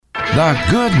The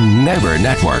Good Neighbor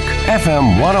Network,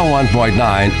 FM 101.9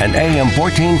 and AM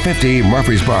 1450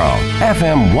 Murfreesboro,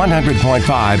 FM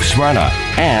 100.5 Smyrna,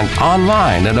 and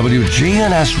online at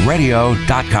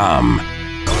WGNSradio.com.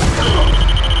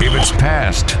 If it's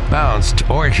passed, bounced,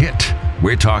 or hit,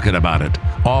 we're talking about it.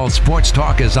 All Sports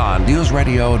Talk is on News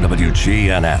Radio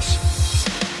WGNS.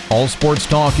 All Sports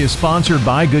Talk is sponsored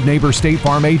by Good Neighbor State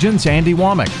Farm agents Andy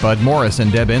Womack, Bud Morris,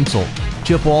 and Deb Insel.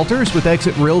 Chip Walters with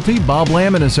Exit Realty, Bob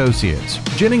Lamb and Associates.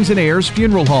 Jennings & Ayers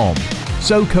Funeral Home.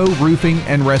 SoCo Roofing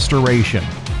and Restoration.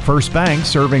 First Bank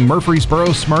serving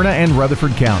Murfreesboro, Smyrna, and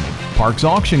Rutherford County. Parks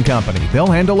Auction Company. They'll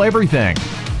handle everything.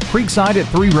 Creekside at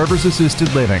Three Rivers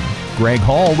Assisted Living. Greg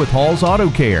Hall with Hall's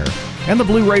Auto Care. And the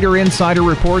Blue Raider Insider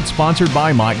Report sponsored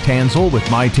by Mike Tanzel with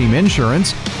My Team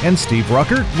Insurance and Steve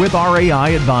Ruckert with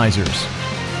RAI Advisors.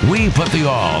 We put the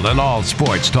all in all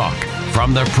sports talk.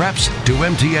 From the Preps to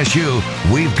MTSU,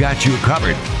 we've got you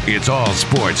covered. It's All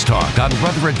Sports Talk on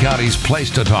Rutherford County's Place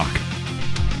to Talk.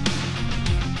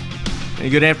 Hey,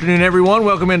 good afternoon, everyone.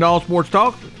 Welcome into All Sports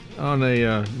Talk on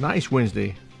a nice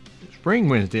Wednesday, spring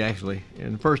Wednesday, actually,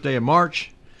 and the first day of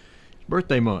March,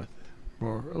 birthday month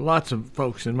for lots of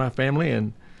folks in my family,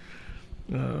 and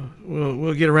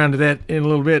we'll get around to that in a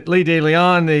little bit. Lee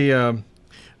DeLeon,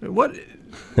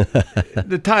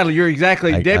 the title, you're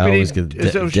exactly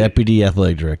Deputy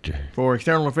Athletic Director for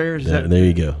External Affairs. There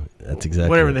you go. That's exactly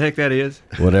whatever the heck that is.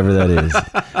 Whatever that is.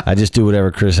 I just do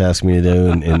whatever Chris asks me to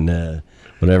do and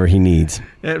whatever he needs.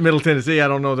 At Middle Tennessee, I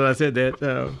don't know that I said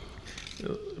that.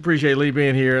 Appreciate Lee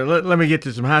being here. Let me get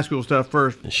to some high school stuff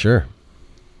first. Sure.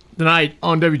 Tonight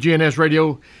on WGNS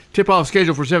Radio, tip-off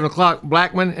scheduled for 7 o'clock,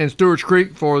 Blackman and Stewart's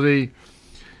Creek for the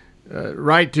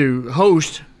right to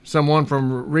host someone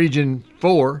from Region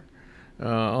 4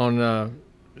 on, I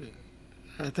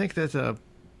think that's a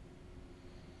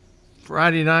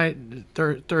Friday night,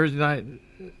 Thursday night,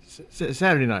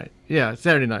 Saturday night. Yeah,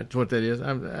 Saturday night is what that is.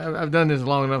 I've done this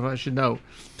long enough, I should know.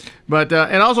 But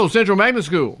and also Central Magnet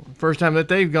School, first time that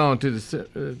they've gone to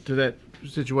that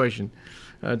situation.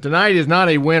 Tonight is not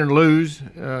a win or lose,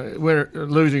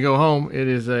 lose and go home. It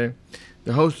is the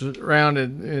host round,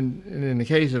 and in the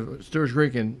case of Stewart's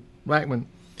Creek and Blackman,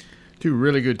 two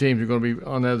really good teams are going to be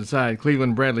on the other side.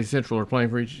 Cleveland and Bradley Central are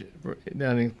playing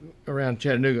around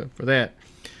Chattanooga for that.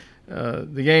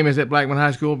 The game is at Blackman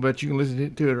High School, but you can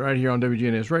listen to it right here on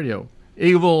WGNS Radio.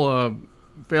 Eagleville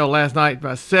fell last night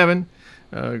by 7.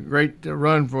 Great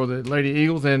run for the Lady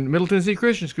Eagles, and Middle Tennessee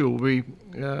Christian School will be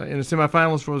in the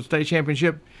semifinals for the state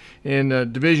championship in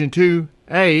Division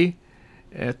 2A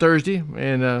Thursday,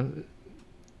 and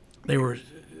they were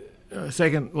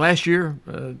second last year.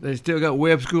 They still got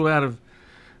Webb School out of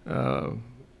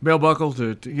Bell Buckle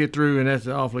to get through, and that's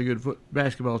an awfully good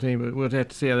basketball team, but we'll have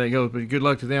to see how that goes. But good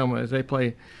luck to them as they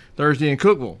play Thursday in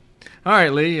Cookeville. All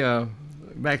right, Lee,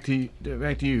 back to you.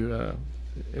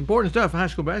 Important stuff, high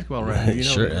school basketball right now.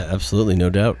 Sure, absolutely, no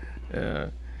doubt.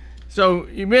 So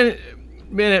you've been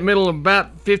at Middle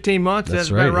about 15 months.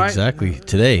 That's right, exactly.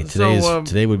 Today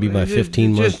would be my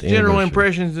 15-month Just general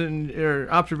impressions or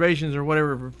observations or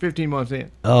whatever for 15 months in.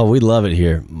 Oh, we love it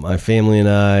here. My family and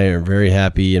I are very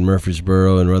happy in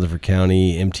Murfreesboro and Rutherford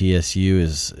County. MTSU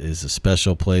is a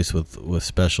special place with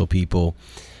special people.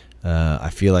 I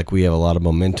feel like we have a lot of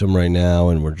momentum right now,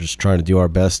 and we're just trying to do our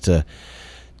best to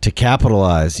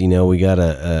capitalize. We got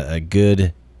a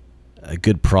good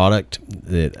product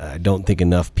that I don't think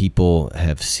enough people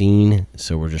have seen.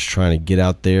 So we're just trying to get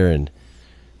out there and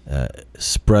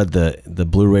spread the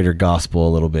Blue Raider gospel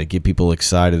a little bit, get people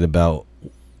excited about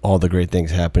all the great things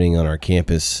happening on our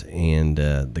campus and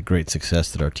the great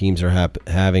success that our teams are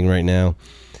having right now.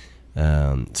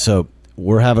 So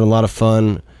we're having a lot of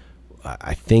fun.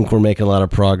 I think we're making a lot of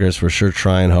progress. We're sure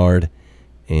trying hard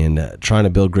and trying to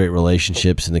build great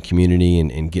relationships in the community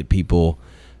and get people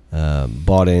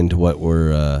bought into what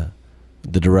we're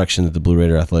the direction that the Blue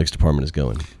Raider Athletics Department is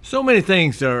going. So many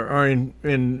things are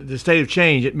in the state of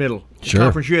change at Middle. Sure.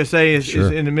 Conference USA is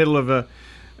in the middle of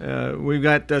we've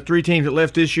got 3 teams that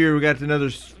left this year. We got another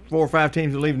 4 or 5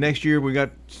 teams that leave next year. We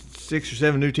got 6 or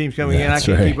 7 new teams coming in. I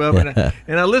can't keep up.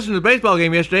 And I listened to the baseball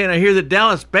game yesterday, and I hear that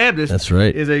Dallas Baptist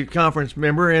is a conference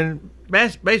member in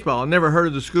baseball. I never heard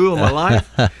of the school in my life.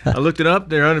 I looked it up.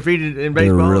 They're undefeated in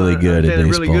baseball. They're really good at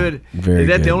baseball. Really good. Very is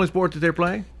that good. the only sport that they're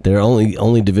playing? They're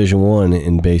only Division I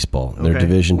in baseball. They're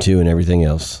Division II and everything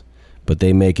else. But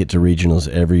they make it to regionals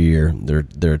every year.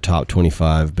 They're a top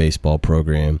 25 baseball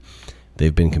program.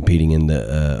 They've been competing in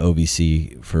the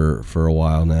OVC for a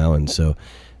while now, and so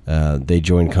they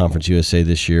joined Conference USA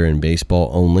this year in baseball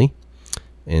only.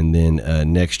 And then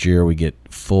next year we get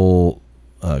full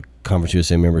Conference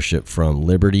USA membership from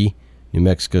Liberty, New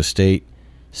Mexico State,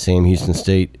 Sam Houston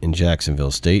State, and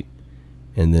Jacksonville State.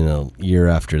 And then a year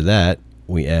after that,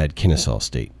 we add Kennesaw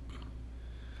State.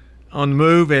 On the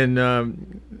move,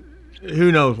 and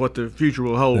who knows what the future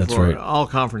will hold That's for right. all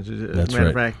conferences. As That's a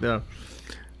matter right. of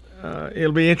fact,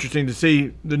 it'll be interesting to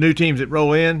see the new teams that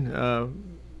roll in.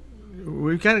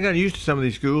 We've kind of gotten used to some of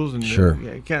these schools, and Sure.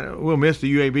 we'll miss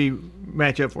the UAB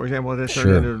matchup, for example. That's turned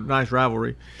Sure. into a nice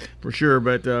rivalry, for sure.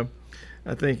 But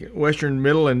I think Western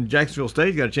Middle and Jacksonville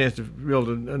State got a chance to build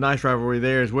a nice rivalry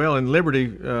there as well. And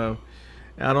Liberty,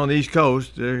 out on the East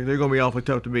Coast, they're going to be awfully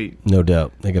tough to beat. No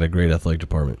doubt. They got a great athletic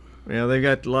department. Yeah, they've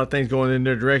got a lot of things going in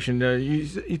their direction.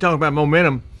 You talk about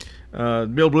momentum.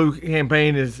 Bill Blue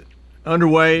campaign is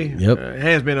underway. Yep.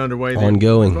 Has been underway.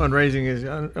 Ongoing. The fundraising is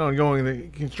ongoing. The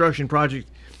construction project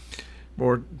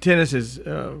for tennis is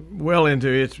well into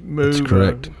its move. That's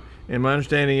correct. And my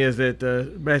understanding is that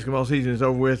basketball season is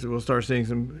over with. We'll start seeing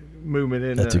some movement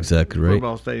in That's exactly right.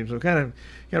 football stadiums. So kind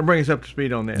of bring us up to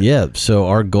speed on that. Yeah, so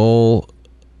our goal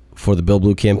for the Bill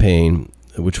Blue campaign,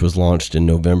 which was launched in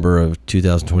November of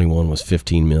 2021, was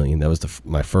 $15 million. That was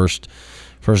my first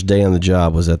day on the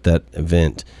job was at that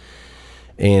event.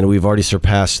 And we've already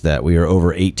surpassed that. We are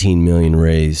over $18 million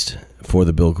raised for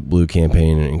the Bill Blue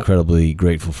campaign, and incredibly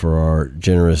grateful for our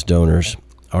generous donors.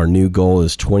 Our new goal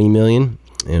is $20 million,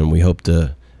 and we hope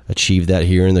to achieve that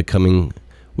here in the coming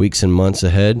weeks and months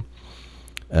ahead.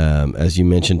 As you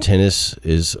mentioned, tennis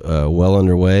is well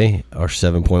underway. Our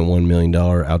 $7.1 million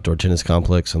outdoor tennis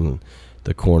complex on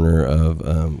the corner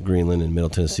of Greenland and Middle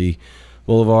Tennessee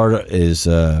Boulevard is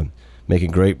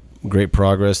making great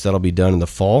progress. That'll be done in the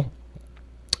fall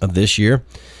of this year,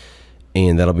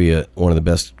 and that'll be one of the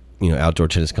best outdoor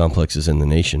tennis complexes in the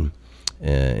nation.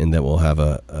 And that we'll have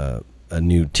a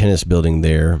new tennis building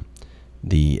there,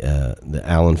 the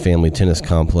Allen Family Tennis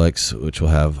Complex, which will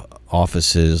have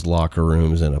offices, locker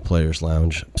rooms, and a player's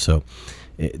lounge. So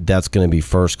that's going to be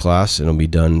first class, and it'll be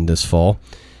done this fall.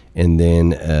 And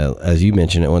then, as you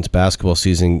mentioned, once basketball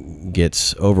season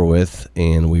gets over with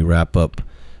and we wrap up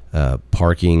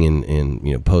parking and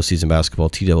postseason basketball,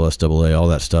 TSSAA, all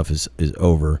that stuff is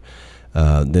over,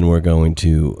 then we're going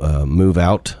to move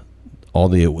out all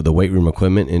the weight room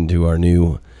equipment into our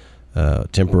new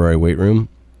temporary weight room.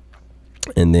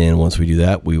 And then once we do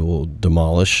that, we will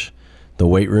demolish the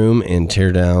weight room and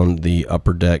tear down the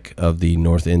upper deck of the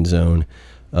north end zone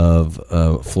of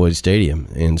Floyd Stadium.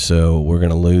 And so we're going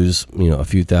to lose a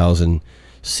few thousand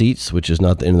seats, which is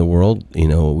not the end of the world.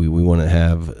 We want to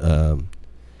have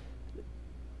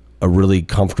a really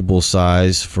comfortable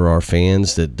size for our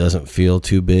fans that doesn't feel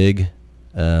too big,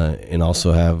 and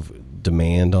also have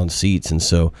demand on seats. And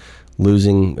so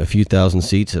losing a few thousand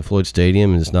seats at Floyd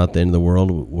Stadium is not the end of the world.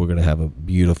 We're going to have a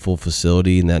beautiful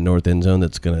facility in that north end zone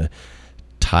that's going to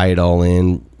tie it all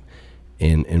in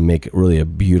and make it really a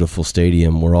beautiful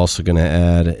stadium. We're also going to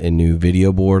add a new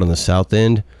video board on the south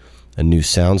end, a new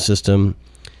sound system,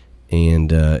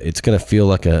 and it's going to feel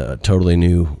like a totally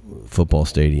new football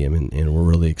stadium, and we're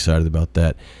really excited about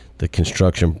that. The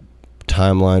construction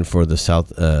timeline for the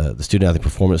Student Athlete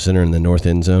Performance Center in the north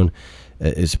end zone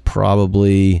is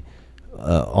probably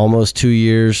almost 2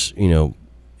 years,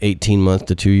 18 months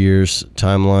to 2 years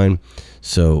timeline.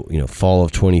 So, fall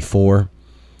of 24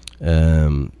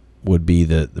 would be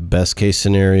the best case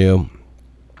scenario,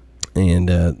 and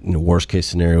worst case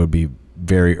scenario would be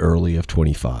very early of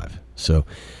 25. So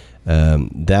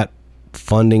that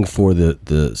funding for the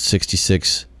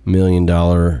 $66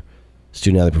 million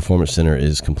Student Athlete Performance Center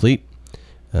is complete,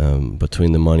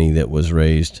 between the money that was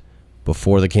raised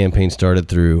before the campaign started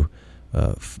through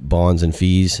bonds and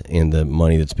fees and the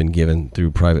money that's been given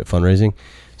through private fundraising.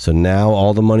 So now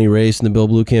all the money raised in the Bill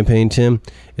Blue campaign, Tim,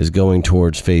 is going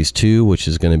towards phase 2, which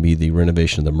is going to be the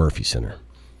renovation of the Murphy Center.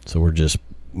 So we're just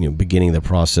beginning the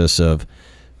process of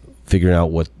figuring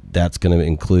out what that's going to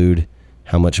include,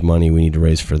 how much money we need to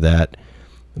raise for that.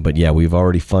 But yeah, we've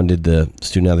already funded the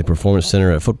Student Athlete Performance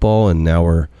Center at football, and now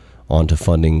we're on to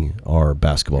funding our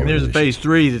basketball. And there's renovation. a phase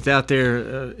 3 that's out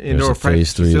there, indoor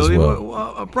practice phase 3 as facility.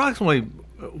 well. Approximately,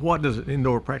 what does an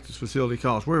indoor practice facility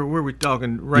cost? Where are we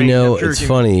talking range? It's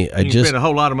funny. You can spend a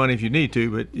whole lot of money if you need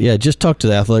to, but yeah, just talked to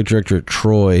the athletic director at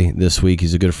Troy this week.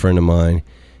 He's a good friend of mine,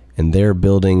 and they're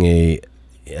building an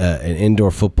indoor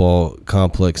football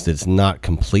complex that's not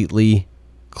completely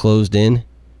closed in,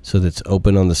 so that's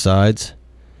open on the sides,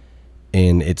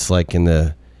 and it's like in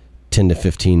the 10 to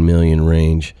 15 million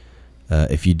range.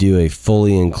 If you do a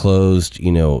fully enclosed,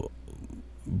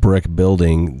 brick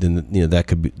building, then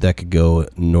that could go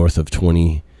north of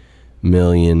 20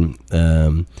 million.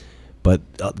 But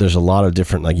there's a lot of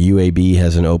different, like UAB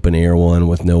has an open air one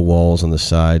with no walls on the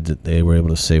side that they were able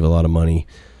to save a lot of money.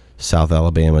 South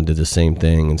Alabama did the same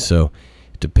thing. And so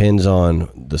it depends on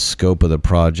the scope of the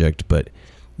project, but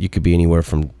you could be anywhere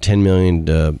from $10 million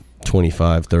to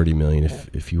 25, 30 million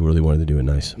if you really wanted to do it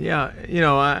nice. Yeah,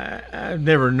 I've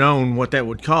never known what that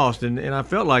would cost, and I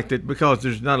felt like that because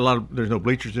there's no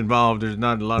bleachers involved, there's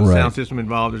not a lot of sound system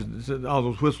involved, there's all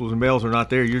those whistles and bells are not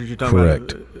there. You're talking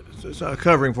about a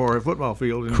covering for a football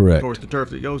field, and of course the turf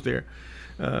that goes there.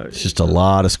 It's just a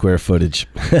lot of square footage.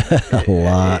 A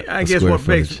lot. I guess what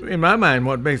makes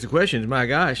the question is, my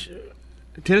gosh,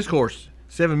 tennis course,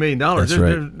 $7 million. That's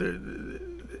right.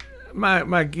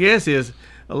 My guess is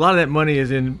a lot of that money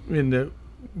is in the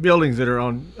buildings that are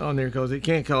on there, because it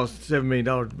can't cost $7 million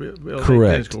to build.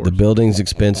 Correct. The building's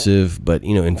expensive, but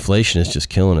inflation is just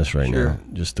killing us right now.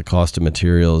 Just the cost of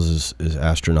materials is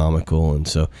astronomical, and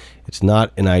so it's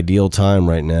not an ideal time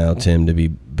right now, Tim, to be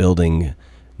building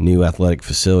new athletic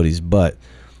facilities. But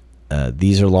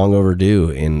these are long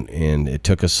overdue, and it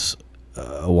took us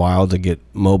a while to get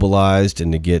mobilized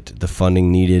and to get the funding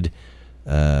needed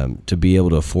to be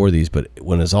able to afford these. But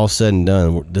when it's all said and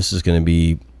done, this is going to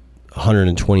be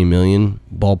 $120 million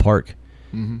ballpark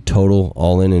total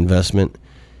all-in investment,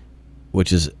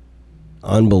 which is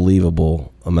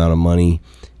unbelievable amount of money.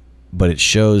 But it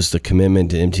shows the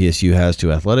commitment that MTSU has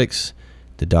to athletics,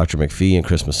 that Dr. McPhee and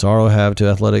Chris Massaro have to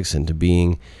athletics, and to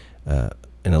being an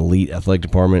elite athletic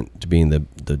department, to being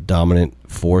the dominant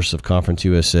force of Conference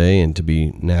USA, and to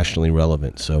be nationally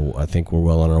relevant. So I think we're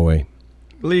well on our way.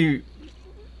 Lee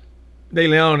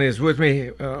DeLeon is with me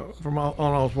from On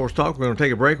All Sports Talk. We're going to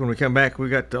take a break. When we come back, we've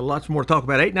got lots more to talk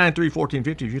about.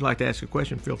 893-1450. If you'd like to ask a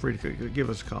question, feel free to give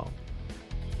us a call.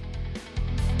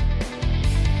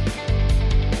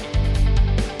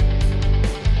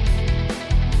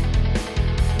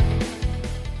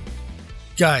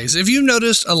 Guys, if you've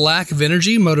noticed a lack of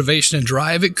energy, motivation, and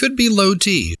drive, it could be low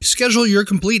T. Schedule your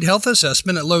complete health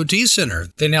assessment at Low T Center.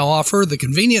 They now offer the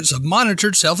convenience of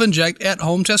monitored self-inject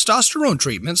at-home testosterone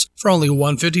treatments for only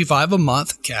 $155 a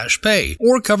month cash pay,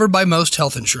 or covered by most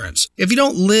health insurance. If you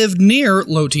don't live near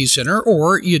Low T Center,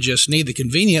 or you just need the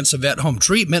convenience of at-home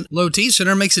treatment, Low T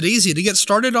Center makes it easy to get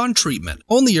started on treatment.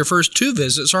 Only your first 2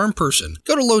 visits are in person.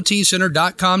 Go to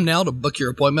lowtcenter.com now to book your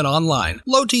appointment online.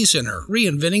 Low T Center,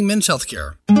 reinventing men's healthcare.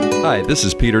 Hi, this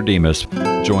is Peter Demas.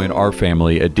 Join our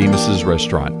family at Demas's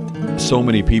Restaurant. So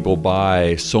many people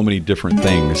buy so many different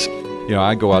things.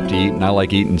 I go out to eat and I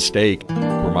like eating steak,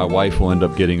 where my wife will end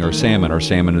up getting our salmon. Our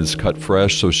salmon is cut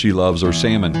fresh, so she loves our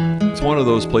salmon. It's one of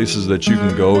those places that you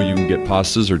can go, you can get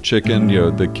pastas or chicken,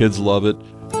 the kids love it.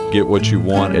 Get what you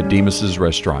want at Demas's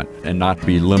Restaurant and not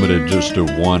be limited just to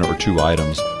 1 or 2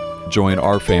 items. Join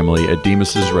our family at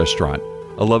Demas's Restaurant.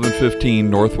 1115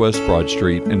 Northwest Broad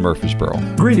Street in Murfreesboro.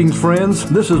 Greetings, friends.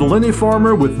 This is Lenny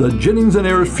Farmer with the Jennings &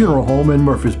 Ayers Funeral Home in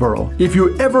Murfreesboro. If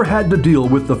you ever had to deal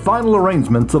with the final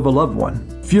arrangements of a loved one,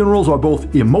 funerals are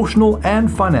both emotional and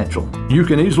financial. You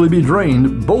can easily be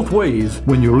drained both ways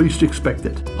when you least expect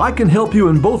it. I can help you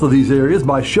in both of these areas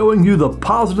by showing you the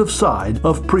positive side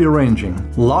of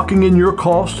pre-arranging. Locking in your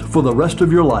cost for the rest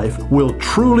of your life will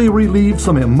truly relieve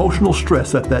some emotional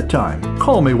stress at that time.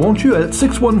 Call me, won't you, at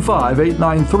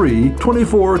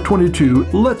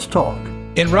 615-893-2422. Let's talk.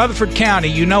 In Rutherford County,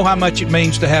 you know how much it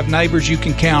means to have neighbors you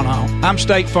can count on. I'm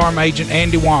State Farm Agent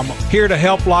Andy Womack, here to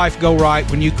help life go right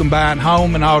when you combine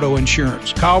home and auto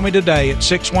insurance. Call me today at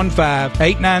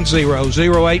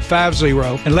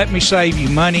 615-890-0850 and let me save you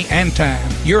money and time.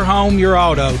 Your home, your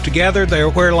auto, together they're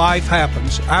where life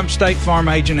happens. I'm State Farm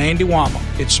Agent Andy Womack.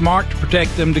 It's smart to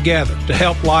protect them together to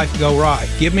help life go right.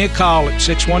 Give me a call at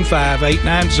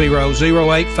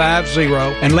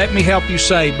 615-890-0850 and let me help you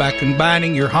save by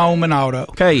combining your home and auto.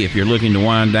 Okay, if you're looking to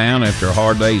wind down after a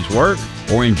hard day's work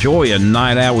or enjoy a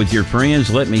night out with your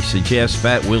friends, let me suggest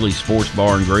Fat Willie's Sports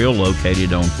Bar and Grill,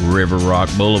 located on River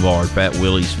Rock Boulevard. Fat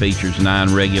Willie's features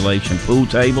 9 regulation pool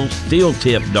tables, steel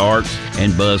tip darts,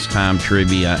 and buzz time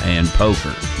trivia and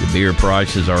poker. The beer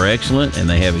prices are excellent, and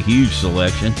they have a huge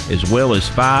selection, as well as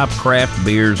 5 craft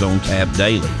beers on tap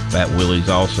daily. Fat Willie's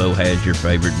also has your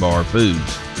favorite bar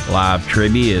foods. Live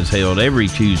trivia is held every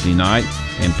Tuesday night,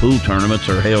 and pool tournaments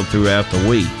are held throughout the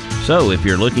week. So if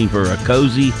you're looking for a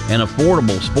cozy and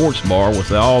affordable sports bar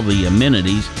with all the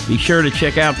amenities, be sure to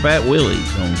check out Fat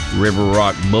Willie's on River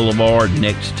Rock Boulevard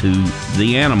next to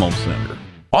the Animal Center.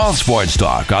 All Sports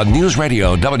Talk on News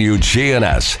Radio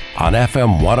WGNS on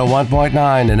FM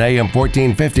 101.9 and AM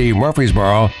 1450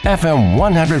 Murfreesboro, FM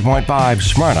 100.5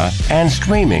 Smyrna, and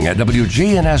streaming at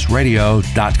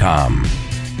WGNSradio.com.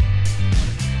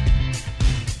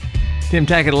 Tim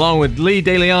Tackett along with Lee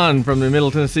DeLeon from the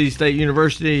Middle Tennessee State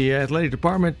University Athletic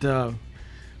Department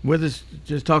with us,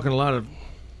 just talking a lot of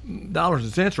dollars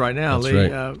and cents right now, That's Lee.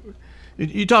 right.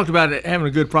 You talked about it having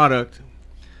a good product.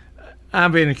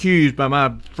 I've been accused by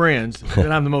my friends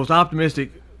that I'm the most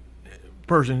optimistic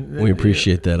person. We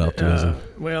appreciate that optimism.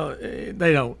 Well,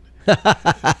 they don't.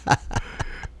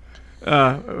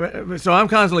 So I'm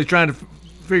constantly trying to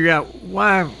figure out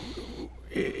why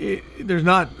there's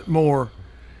not more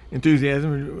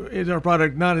enthusiasm. Is our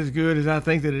product not as good as I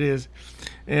think that it is?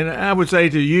 And I would say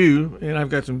to you, and I've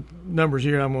got some numbers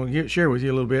here I'm going to share with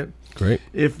you a little bit. Great.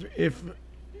 If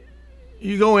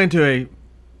you go into a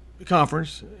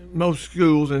conference, most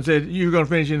schools, and said you're going to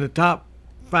finish in the top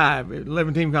 5,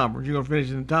 11-team conference, you're going to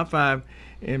finish in the top 5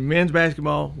 in men's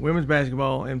basketball, women's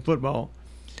basketball, and football,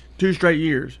 2 straight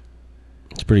years.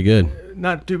 It's pretty good.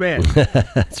 Not too bad.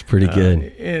 It's pretty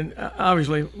good. And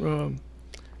obviously,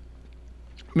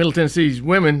 Middle Tennessee's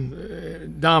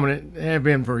women dominant, have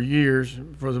been for years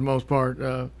for the most part.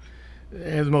 Have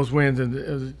the most wins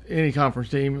of any conference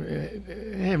team.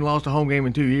 Haven't lost a home game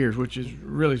in 2 years, which is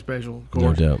really special, of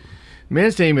course. No doubt.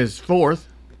 Men's team is 4th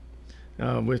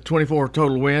with 24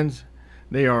 total wins.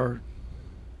 They are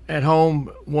at home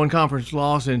 1 conference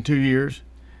loss in 2 years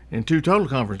and 2 total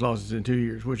conference losses in 2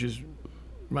 years, which is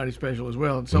mighty special as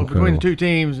well. So Incredible. between the 2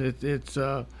 teams, it's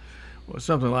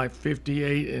something like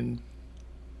 58-3.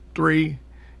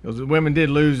 Because the women did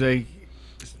lose a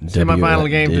semifinal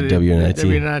game to the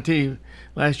WNIT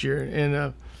last year,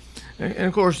 and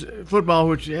of course football,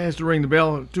 which has to ring the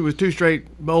bell with 2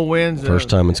 straight bowl wins. First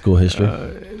time in school history.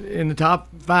 In the top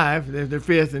 5, they're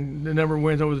 5th in the number of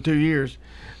wins over the 2 years.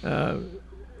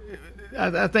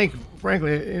 I think,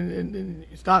 frankly, and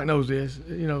Stock knows this.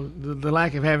 The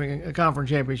lack of having a conference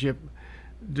championship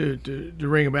to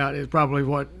ring about is probably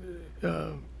what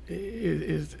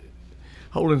is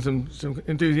holding some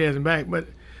enthusiasm back. But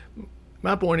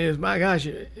my point is, my gosh,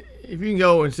 if you can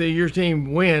go and see your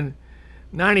team win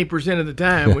 90% of the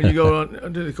time when you go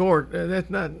onto the court, that's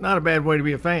not a bad way to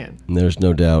be a fan. There's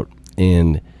no doubt.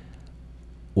 And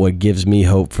what gives me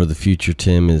hope for the future,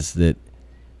 Tim, is that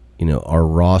our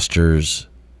rosters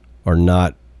are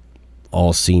not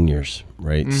all seniors,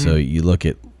 right? Mm-hmm. So you look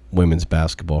at women's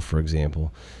basketball, for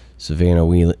example. Savannah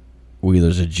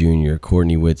Wheeler's a junior.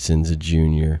 Courtney Whitson's a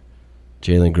junior.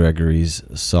 Jalen Gregory's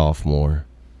a sophomore.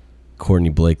 Courtney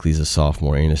Blakely's a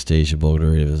sophomore. Anastasia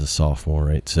Bogodarev is a sophomore,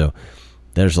 right? So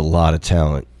there's a lot of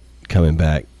talent coming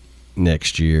back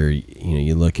next year.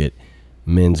 You look at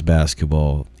men's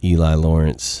basketball, Eli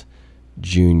Lawrence,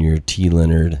 junior, T.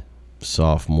 Leonard,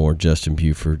 sophomore, Justin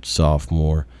Buford,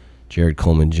 sophomore, Jared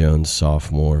Coleman-Jones,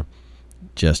 sophomore,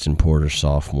 Justin Porter,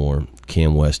 sophomore,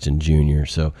 Cam Weston, junior.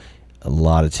 So a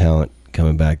lot of talent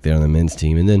coming back there on the men's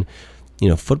team. And then,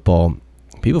 football,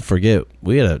 people forget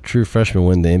we had a true freshman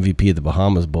win the MVP of the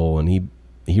Bahamas Bowl, and he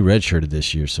redshirted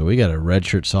this year. So we got a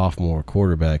redshirt sophomore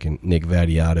quarterback in Nick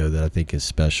Vadiato that I think is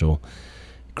special.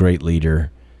 Great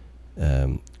leader,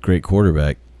 great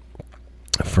quarterback.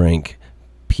 Frank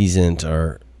Peasant,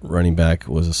 our running back,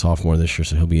 was a sophomore this year,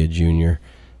 so he'll be a junior.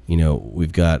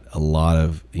 We've got a lot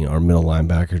of, our middle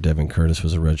linebacker, Devin Curtis,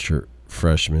 was a redshirt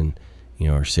freshman.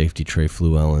 Our safety, Trey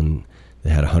Fluellen, they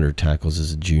had 100 tackles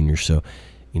as a junior. So,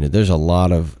 there's a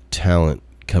lot of talent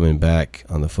coming back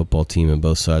on the football team on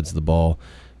both sides of the ball.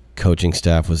 Coaching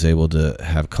staff was able to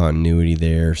have continuity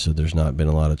there, so there's not been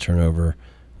a lot of turnover.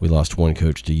 We lost 1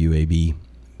 coach to UAB,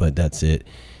 but that's it.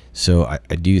 So I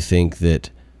do think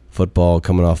that football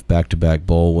coming off back-to-back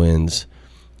bowl wins,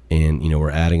 and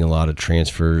we're adding a lot of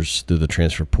transfers through the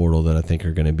transfer portal that I think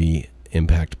are going to be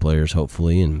impact players,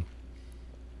 hopefully. And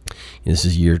this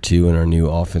is year 2 in our new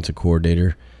offensive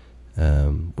coordinator.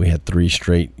 We had 3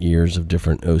 straight years of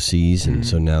different OCs, and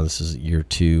so now this is year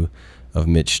 2 of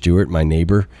Mitch Stewart, my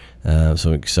neighbor. So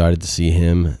I'm excited to see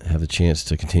him have the chance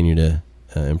to continue to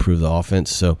improve the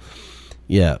offense. So,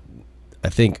 yeah, I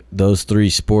think those 3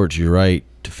 sports, you're right,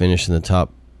 to finish in the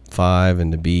top 5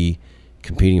 and to be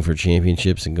competing for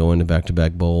championships and going to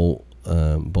back-to-back bowl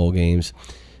games.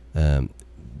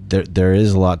 There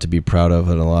is a lot to be proud of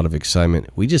and a lot of excitement.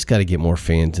 We just got to get more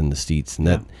fans in the seats,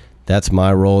 and that's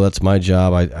my role. That's my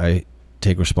job. I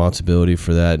take responsibility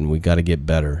for that, and we got to get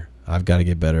better. I've got to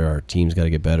get better. Our team's got to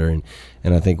get better, and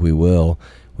I think we will.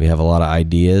 We have a lot of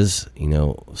ideas.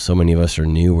 So many of us are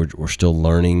new. We're still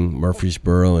learning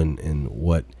Murfreesboro and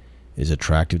what is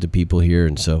attractive to people here,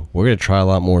 and so we're going to try a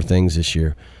lot more things this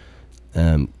year.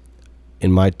 In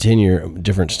my tenure,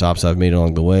 different stops I've made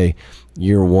along the way,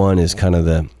 year 1 is kind of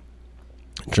the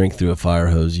drink through a fire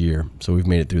hose year. So we've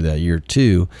made it through that. Year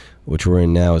 2, which we're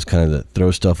in now, is kind of the throw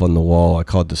stuff on the wall. I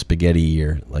call it the spaghetti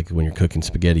year. Like when you're cooking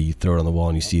spaghetti, you throw it on the wall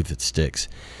and you see if it sticks.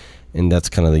 And that's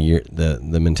kind of the year, the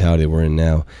mentality we're in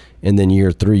now. And then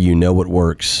year 3, what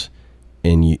works,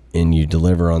 and you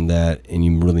deliver on that, and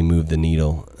you really move the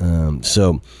needle.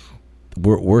 So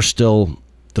we're still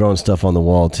throwing stuff on the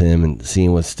wall, Tim, and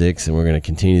seeing what sticks, and we're going to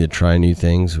continue to try new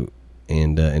things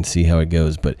and see how it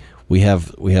goes. But we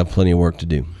have plenty of work to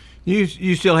do.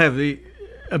 You still have the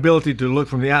ability to look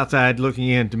from the outside looking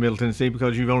into Middle Tennessee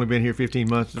because you've only been here 15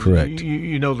 months. Correct.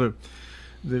 You know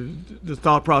the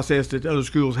thought process that other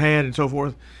schools had and so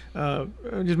forth.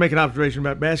 Just make an observation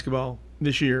about basketball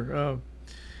this year.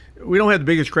 We don't have the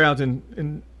biggest crowds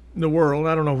in the world.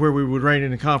 I don't know where we would rank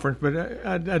in the conference, but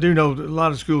I do know that a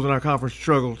lot of schools in our conference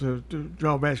struggle to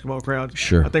draw basketball crowds.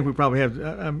 Sure. I think we probably have.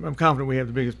 I'm confident we have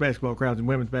the biggest basketball crowds in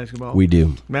women's basketball. We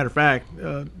do. Matter of fact,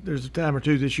 there's a time or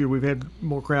two this year we've had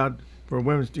more crowd for a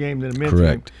women's game than a men's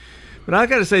Correct. game. But I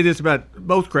got to say this about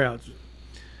both crowds: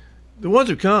 the ones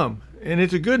who come, and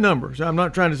it's a good number. So I'm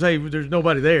not trying to say there's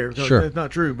nobody there, because Sure. that's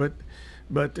not true. But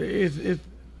it's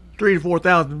 3,000 to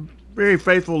 4,000 very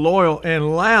faithful, loyal,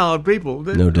 and loud people.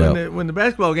 No doubt. When the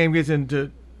basketball game gets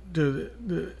into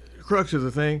the crux of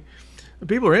the thing, the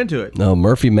people are into it. No,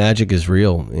 Murphy magic is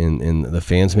real, and the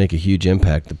fans make a huge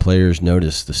impact. The players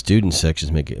notice. The student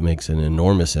sections makes an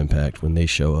enormous impact when they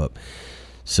show up.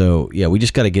 So yeah, we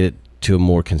just got to get it to a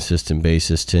more consistent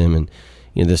basis, Tim. And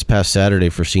this past Saturday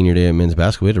for Senior Day at men's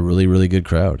basketball, we had a really, really good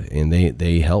crowd, and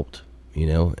they helped.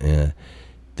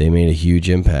 They made a huge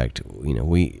impact.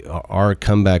 Our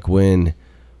comeback win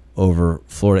over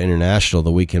Florida International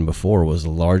the weekend before was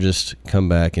the largest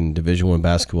comeback in Division I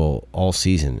basketball all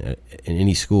season in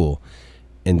any school,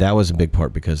 and that was a big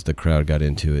part because the crowd got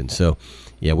into it. And so,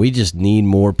 yeah, we just need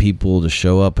more people to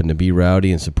show up and to be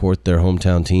rowdy and support their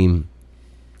hometown team.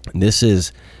 This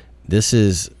is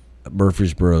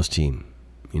Murfreesboro's team.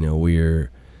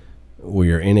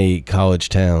 We are in a college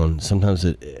town. Sometimes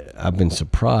I've been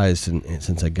surprised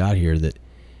since I got here that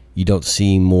you don't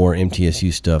see more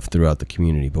MTSU stuff throughout the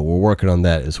community, but we're working on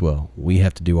that as well. We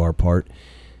have to do our part,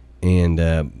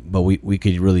 but we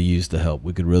could really use the help.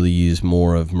 We could really use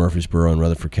more of Murfreesboro and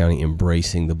Rutherford County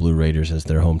embracing the Blue Raiders as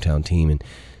their hometown team, and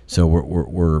so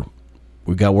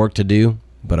we've got work to do.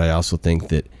 But I also think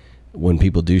that when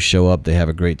people do show up, they have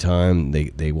a great time.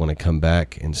 They want to come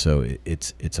back, and so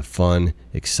it's a fun,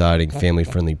 exciting,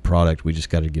 family-friendly product. We just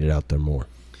got to get it out there more.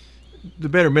 The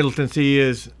better Middle Tennessee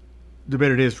is, the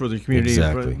better it is for the community,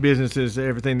 Exactly. for businesses,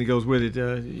 everything that goes with it.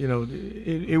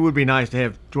 It would be nice to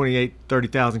have 28,000,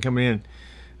 30,000 coming in.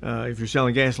 If you're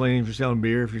selling gasoline, if you're selling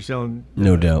beer, if you're selling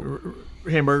No doubt.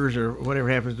 Hamburgers or whatever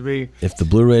it happens to be. If the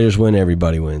Blue Raiders win,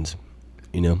 everybody wins.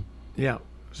 Yeah.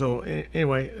 So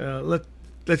anyway,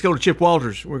 let's go to Chip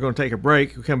Walters. We're going to take a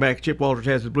break. We'll come back. Chip Walters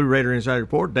has the Blue Raider Inside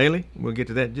Report daily. We'll get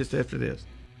to that just after this.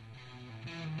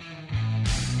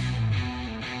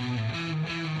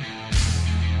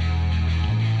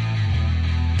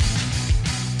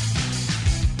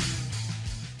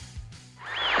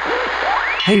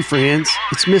 Hey friends,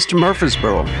 it's Mr.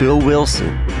 Murfreesboro, Bill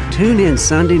Wilson. Tune in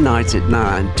Sunday nights at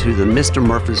 9 to the Mr.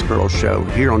 Murfreesboro Show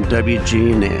here on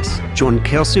WGNS. Join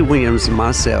Kelsey Williams and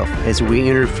myself as we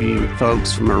interview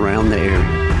folks from around the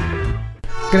area.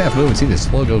 Good afternoon. We see this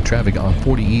slow-go traffic on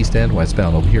 40 East and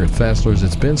westbound over here at Fessler's.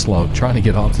 It's been slow trying to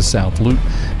get off the South Loop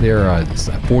there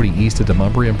 40 East at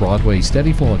Demonbreun and Broadway.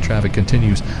 Steady flow of traffic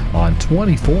continues on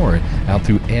 24 out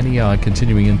through Antioch,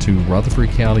 continuing into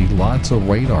Rutherford County. Lots of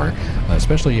radar,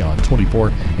 especially on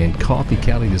 24 in Coffee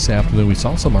County this afternoon. We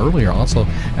saw some earlier also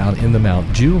out in the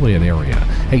Mount Juliet area.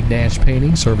 Hey, Nash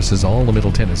Painting services all of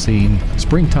Middle Tennessee.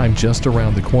 Springtime just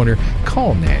around the corner.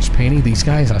 Call Nash Painting. These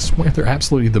guys, I swear, they're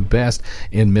absolutely the best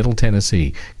in Middle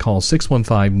Tennessee. Call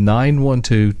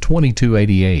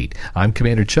 615-912-2288. I'm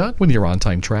Commander Chuck with your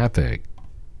on-time traffic.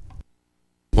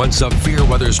 When severe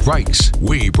weather strikes,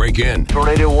 we break in.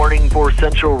 Tornado warning for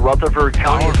central Rutherford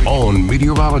County. Our own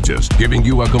meteorologist giving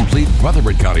you a complete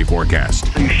Rutherford County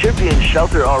forecast. So you should be in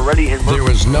shelter already in There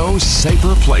is no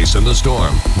safer place in the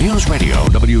storm. News Radio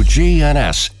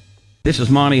WGNS. This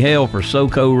is Monty Hale for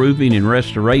SoCo Roofing and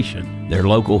Restoration. They're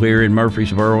local here in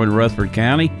Murfreesboro and Rutherford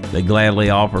County. They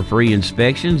gladly offer free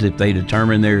inspections. If they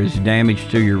determine there is damage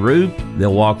to your roof,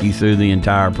 they'll walk you through the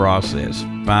entire process.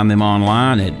 Find them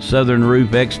online at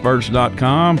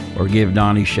southernroofexperts.com or give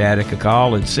Donnie Shattuck a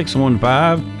call at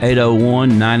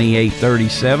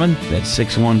 615-801-9837. That's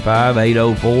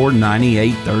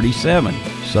 615-804-9837.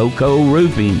 SoCo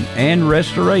Roofing and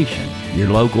Restoration, your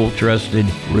local trusted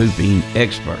roofing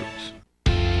experts.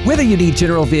 Whether you need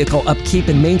general vehicle upkeep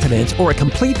and maintenance or a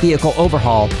complete vehicle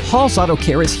overhaul, Hall's Auto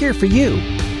Care is here for you.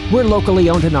 We're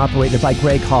locally owned and operated by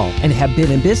Greg Hall and have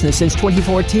been in business since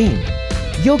 2014.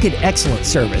 You'll get excellent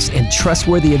service and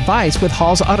trustworthy advice with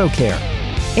Hall's Auto Care.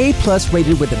 A+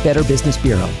 rated with the Better Business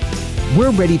Bureau.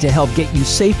 We're ready to help get you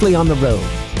safely on the road.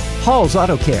 Hall's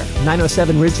Auto Care,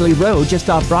 907 Ridgely Road, just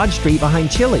off Broad Street behind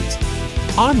Chili's.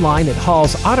 Online at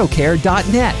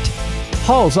hallsautocare.net.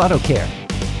 Hall's Auto Care.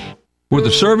 With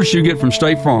the service you get from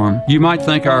State Farm, you might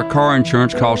think our car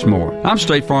insurance costs more. I'm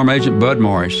State Farm Agent Bud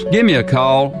Morris. Give me a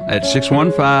call at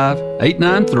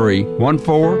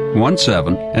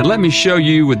 615-893-1417 and let me show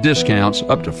you with discounts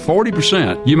up to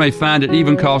 40%. You may find it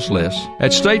even costs less.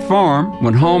 At State Farm,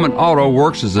 when home and auto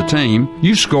works as a team,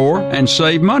 you score and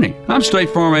save money. I'm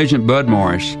State Farm Agent Bud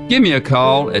Morris. Give me a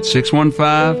call at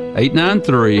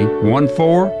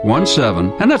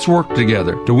 615-893-1417 and let's work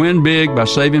together to win big by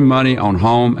saving money on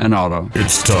home and auto.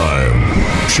 It's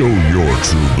time. Show your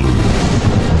true blue.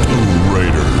 Blue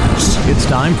Raiders. It's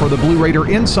time for the Blue Raider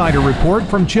Insider Report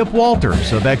from Chip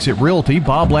Walters of Exit Realty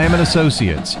Bob Lamb &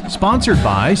 Associates. Sponsored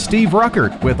by Steve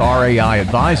Ruckert with RAI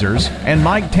Advisors and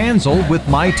Mike Tanzel with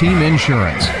My Team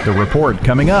Insurance. The report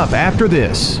coming up after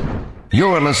this.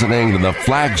 You're listening to the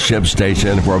flagship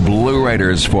station for Blue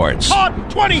Raiders sports. Caught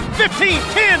 20, 15,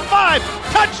 10, 5,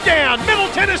 touchdown, Middle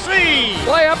Tennessee.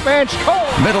 Play up and score.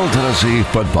 Middle Tennessee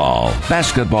football,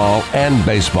 basketball, and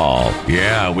baseball.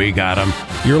 Yeah, we got them.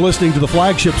 You're listening to the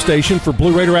flagship station for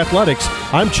Blue Raider Athletics.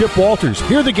 I'm Chip Walters.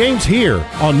 Hear the games here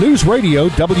on News Radio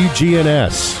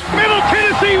WGNS. Middle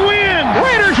Tennessee wins.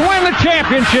 Raiders win the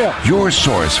championship. Your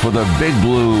source for the Big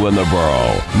Blue and the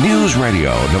Borough. News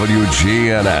Radio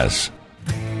WGNS.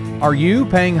 Are you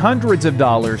paying hundreds of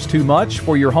dollars too much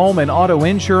for your home and auto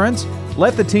insurance?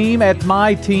 Let the team at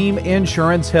My Team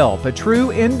Insurance help, a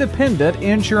true independent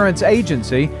insurance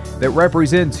agency that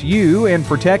represents you in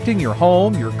protecting your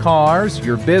home, your cars,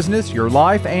 your business, your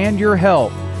life, and your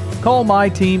health. Call My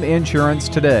Team Insurance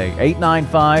today,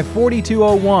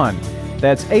 895-4201.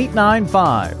 That's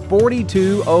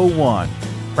 895-4201.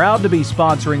 Proud to be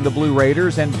sponsoring the Blue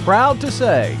Raiders and proud to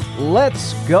say,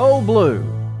 let's go Blue.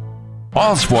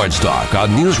 All sports talk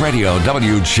on News Radio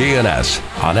WGNS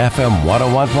on FM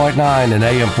 101.9 and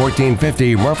AM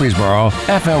 1450 Murfreesboro,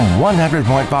 FM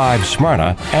 100.5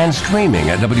 Smyrna, and streaming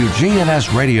at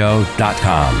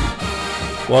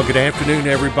WGNSradio.com. Well, good afternoon,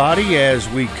 everybody, as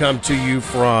we come to you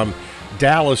from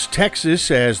Dallas, Texas,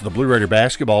 as the Blue Raider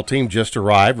basketball team just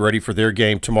arrived, ready for their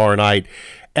game tomorrow night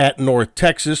at North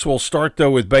Texas. We'll start,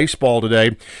 though, with baseball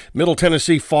today. Middle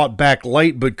Tennessee fought back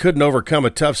late but couldn't overcome a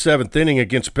tough seventh inning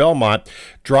against Belmont,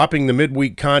 dropping the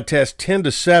midweek contest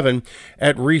 10-7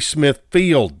 at Reese Smith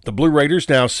Field. The Blue Raiders,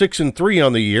 now 6-3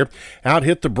 on the year,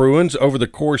 out-hit the Bruins over the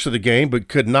course of the game but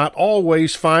could not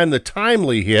always find the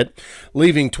timely hit,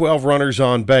 leaving 12 runners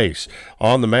on base.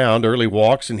 On the mound, early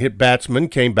walks and hit batsmen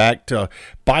came back to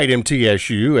bite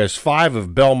MTSU as 5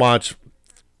 of Belmont's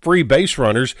free base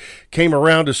runners came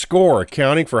around to score,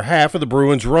 accounting for half of the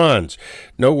Bruins' runs.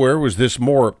 Nowhere was this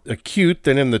more acute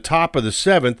than in the top of the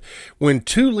seventh, when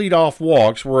 2 leadoff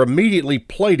walks were immediately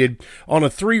plated on a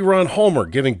 3-run homer,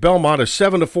 giving Belmont a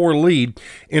 7-4 lead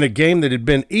in a game that had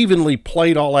been evenly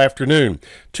played all afternoon.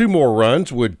 2 more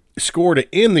runs would score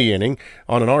to end the inning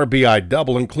on an RBI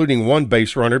double, including 1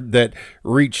 base runner that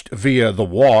reached via the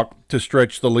walk to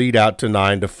stretch the lead out to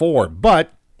 9-4.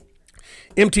 But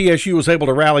MTSU was able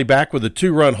to rally back with a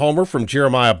 2-run homer from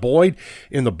Jeremiah Boyd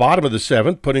in the bottom of the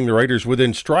seventh, putting the Raiders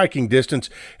within striking distance,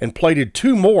 and plated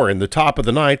 2 more in the top of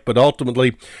the ninth, but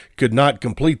ultimately could not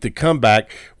complete the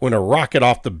comeback when a rocket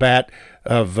off the bat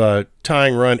of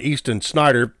tying run Easton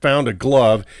Snyder found a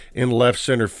glove in left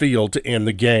center field to end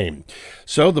the game.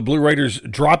 So the Blue Raiders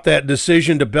dropped that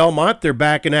decision to Belmont. They're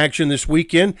back in action this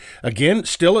weekend, again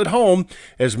still at home,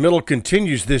 as Middle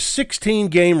continues this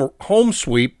 16-game home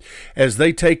sweep as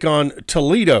they take on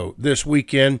Toledo this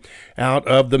weekend out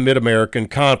of the Mid-American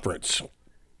Conference.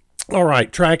 All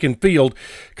right, track and field.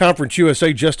 Conference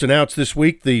USA just announced this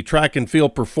week the track and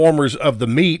field performers of the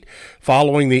meet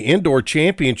following the indoor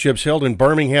championships held in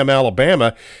Birmingham,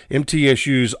 Alabama.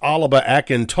 MTSU's Alaba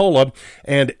Akintola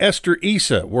and Esther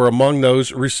Issa were among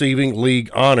those receiving league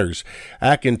honors.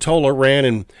 Akintola ran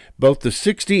in both the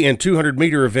 60 and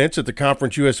 200-meter events at the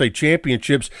Conference USA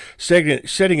Championships,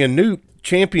 setting a new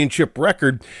championship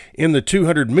record in the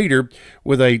 200-meter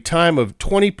with a time of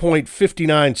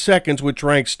 20.59 seconds, which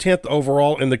ranks 10th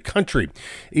overall in the country.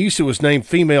 Issa was named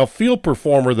Female Field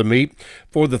Performer of the meet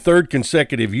for the 3rd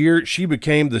consecutive year. She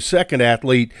became the 2nd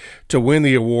athlete to win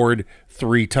the award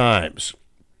 3 times.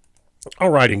 All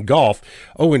right, in golf,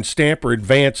 Owen Stamper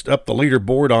advanced up the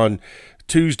leaderboard on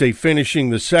Tuesday, finishing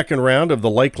the 2nd round of the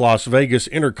Lake Las Vegas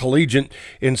Intercollegiate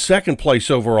in 2nd place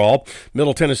overall.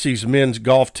 Middle Tennessee's men's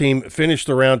golf team finished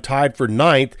the round tied for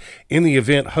 9th in the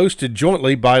event hosted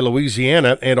jointly by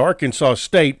Louisiana and Arkansas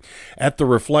State at the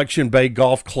Reflection Bay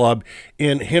Golf Club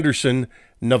in Henderson,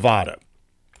 Nevada.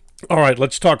 All right,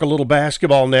 let's talk a little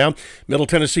basketball now. Middle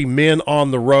Tennessee men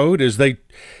on the road as they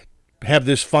have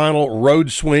this final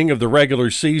road swing of the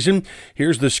regular season.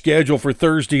 Here's the schedule for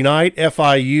Thursday night.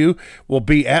 FIU will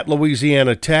be at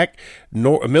Louisiana Tech,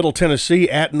 Middle Tennessee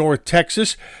at North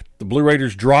Texas. The Blue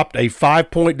Raiders dropped a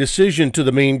 5-point decision to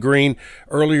the Mean Green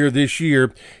earlier this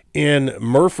year in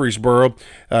Murfreesboro.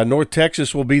 North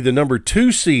Texas will be the number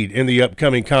 2 seed in the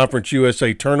upcoming Conference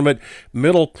USA tournament.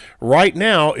 Middle right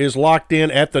now is locked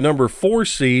in at the number 4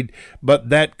 seed, but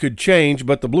that could change.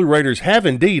 But the Blue Raiders have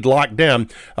indeed locked down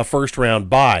a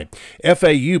first-round bye.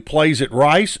 FAU plays at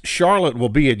Rice. Charlotte will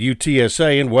be at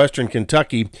UTSA, and Western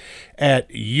Kentucky at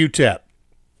UTEP.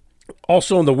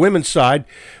 Also on the women's side,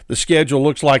 the schedule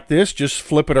looks like this. Just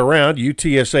flip it around.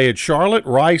 UTSA at Charlotte,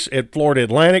 Rice at Florida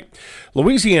Atlantic,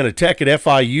 Louisiana Tech at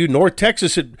FIU, North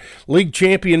Texas at league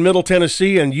champion Middle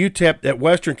Tennessee, and UTEP at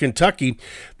Western Kentucky.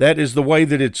 That is the way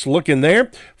that it's looking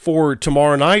there for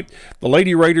tomorrow night. The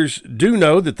Lady Raiders do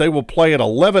know that they will play at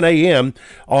 11 a.m.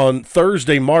 on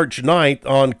Thursday, March 9th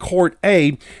on Court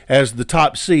A as the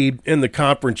top seed in the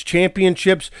conference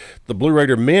championships. The Blue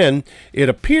Raider men, it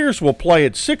appears, will play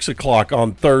at 6 o'clock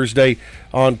on Thursday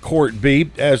on Court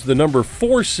B as the number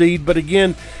 4 seed. But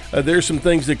again, there's some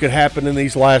things that could happen in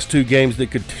these last 2 games that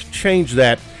could change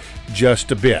that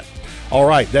just a bit. All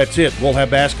right, that's it. We'll have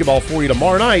basketball for you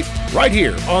tomorrow night right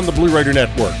here on the Blue Raider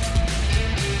Network.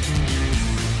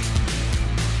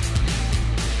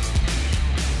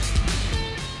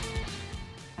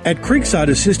 At Creekside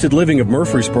Assisted Living of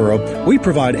Murfreesboro, we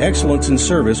provide excellence in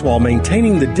service while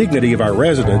maintaining the dignity of our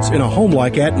residents in a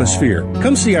home-like atmosphere.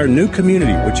 Come see our new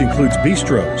community, which includes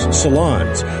bistros,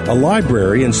 salons, a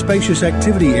library, and spacious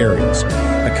activity areas.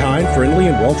 A kind, friendly,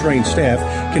 and well-trained staff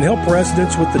can help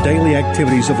residents with the daily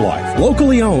activities of life.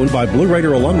 Locally owned by Blue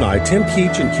Raider alumni Tim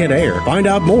Keach and Ken Ayer. Find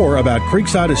out more about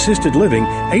Creekside Assisted Living,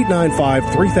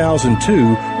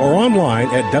 895-3002, or online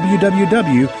at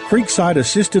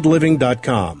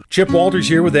www.creeksideassistedliving.com. Chip Walters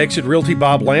here with Exit Realty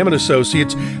Bob Lamb &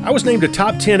 Associates. I was named a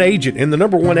top 10 agent in the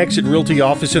number 1 Exit Realty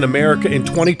office in America in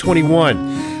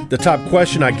 2021. The top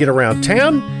question I get around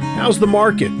town, how's the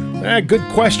market? Good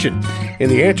question.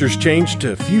 And the answer's changed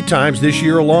a few times this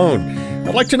year alone.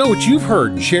 I'd like to know what you've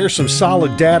heard and share some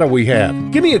solid data we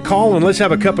have. Give me a call and let's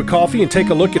have a cup of coffee and take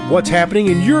a look at what's happening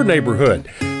in your neighborhood.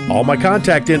 All my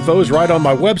contact info is right on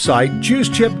my website,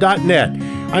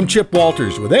 choosechip.net. I'm Chip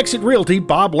Walters with Exit Realty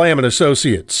Bob Lamb &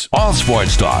 Associates. All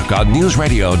sports talk on News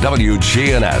Radio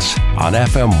WGNS on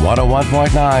FM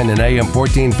 101.9 and AM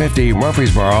 1450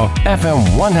 Murfreesboro, FM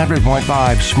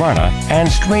 100.5 Smyrna,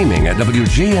 and streaming at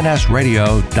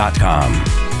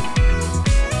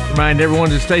WGNSradio.com. Remind everyone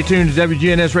to stay tuned to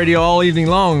WGNS Radio all evening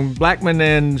long. Blackman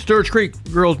and Sturge Creek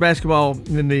girls basketball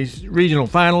in these regional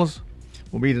finals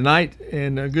will be tonight,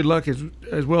 and good luck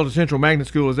as well to Central Magnet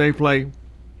School as they play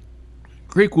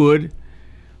Creekwood.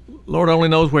 Lord only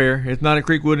knows where. It's not at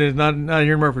Creekwood, and it's not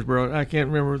here in Murfreesboro. I can't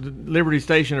remember, the Liberty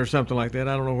Station or something like that.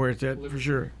 I don't know where it's at for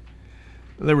sure.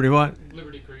 Liberty what?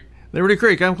 Liberty Creek. Liberty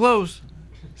Creek. I'm close.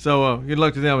 So good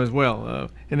luck to them as well.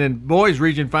 And then boys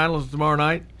region finals tomorrow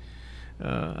night.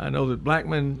 I know that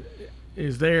Blackman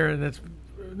is there, and that's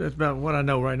about what I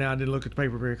know right now. I didn't look at the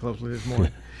paper very closely this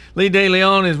morning. Lee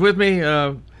DeLeon is with me.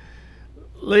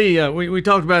 Lee, we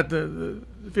talked about the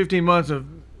 15 months of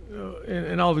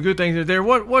and all the good things that are there.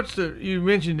 What's you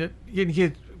mentioned that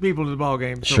getting people to the ball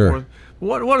game and so Sure. forth.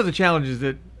 What are the challenges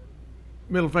that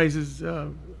Middle faces,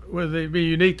 whether they be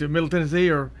unique to Middle Tennessee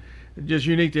or just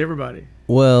unique to everybody?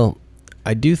 Well,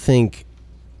 I do think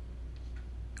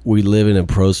we live in a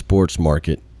pro sports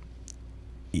market,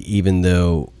 even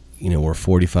though we're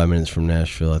 45 minutes from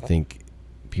Nashville. I think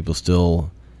people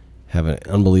still have an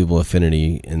unbelievable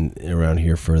affinity around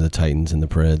here for the Titans and the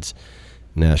Preds,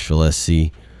 Nashville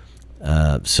SC.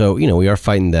 So we are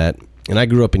fighting that. And I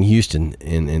grew up in Houston,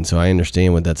 and so I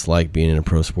understand what that's like being in a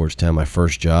pro sports town. My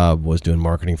first job was doing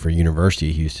marketing for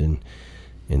University of Houston,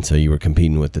 and so you were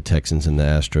competing with the Texans and the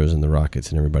Astros and the Rockets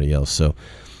and everybody else. So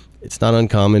it's not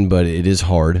uncommon, but it is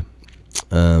hard.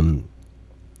 The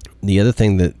other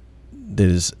thing that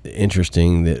is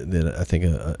interesting that I think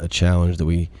a challenge that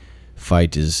we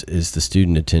fight is the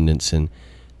student attendance and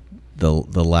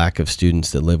the lack of students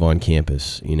that live on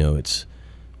campus.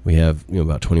 We have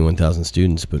about 21,000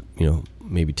 students, but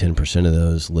maybe 10% of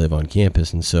those live on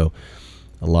campus, and so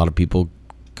a lot of people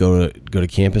go to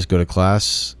campus, go to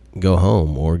class, go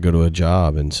home, or go to a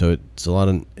job, and so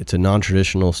it's a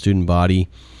non-traditional student body,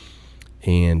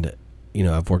 and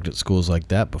I've worked at schools like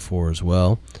that before as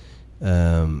well.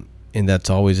 And that's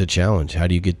always a challenge. How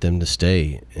do you get them to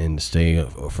stay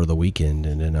for the weekend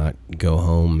and to not go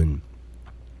home and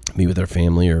be with their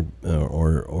family or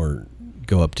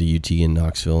go up to UT in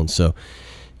Knoxville. And so,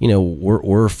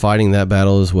 we're fighting that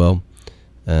battle as well.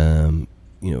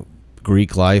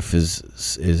 Greek life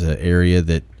is an area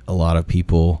that a lot of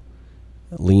people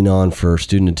lean on for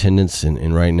student attendance,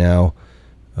 and right now,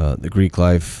 the Greek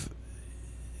life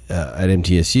at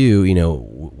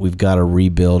MTSU, we've got to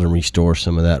rebuild and restore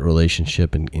some of that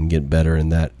relationship and get better in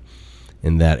that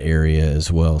area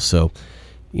as well. So,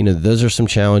 those are some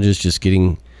challenges, just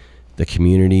getting the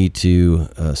community to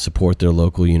support their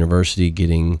local university,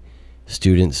 getting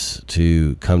students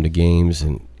to come to games,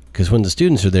 and because when the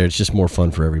students are there, it's just more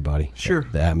fun for everybody. Sure.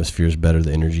 The atmosphere is better,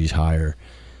 the energy is higher,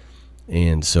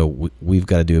 and so we've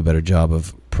got to do a better job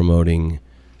of promoting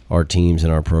our teams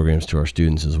and our programs to our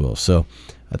students as well. So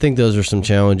I think those are some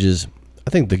challenges. I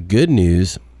think the good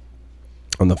news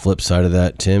on the flip side of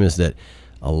that, Tim, is that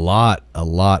a lot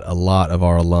of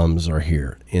our alums are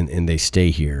here, and they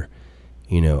stay here.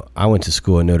 I went to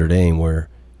school at Notre Dame where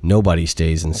nobody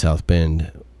stays in South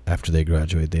Bend after they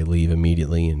graduate. They leave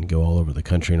immediately and go all over the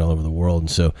country and all over the world.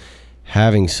 And so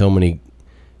having so many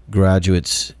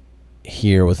graduates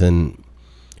here within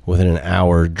an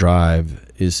hour drive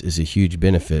is a huge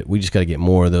benefit. We just got to get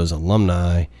more of those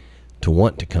alumni to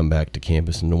want to come back to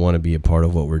campus and to want to be a part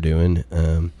of what we're doing.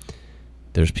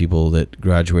 There's people that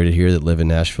graduated here that live in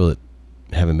Nashville that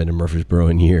haven't been to Murfreesboro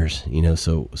in years,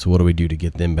 so what do we do to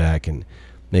get them back and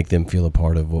make them feel a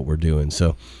part of what we're doing?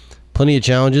 So plenty of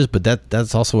challenges, but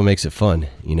that's also what makes it fun.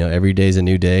 Every day's a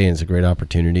new day, and it's a great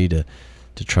opportunity to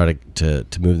try to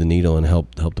move the needle and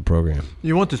help the program.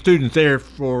 You want the students there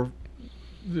for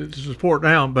the support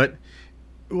now, but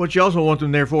what you also want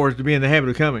them there for is to be in the habit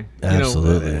of coming.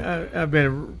 Absolutely. I've been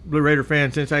a Blue Raider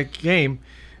fan since I came.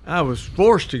 I was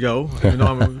forced to go, even though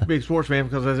I'm a big sports fan,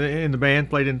 because I was in the band,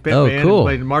 played in the pep band, cool. and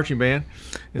played in the marching band.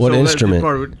 And what so instrument? That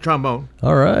was part of it, trombone.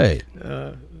 All right.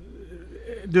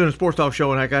 Doing a sports talk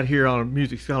show, and I got here on a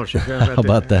music scholarship. How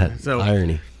about that? So,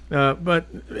 irony.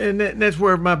 That's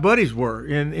where my buddies were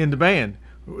in the band.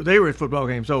 They were at football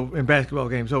games, and basketball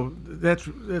games. So that's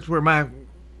where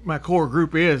my core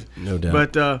group is. No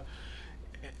doubt. But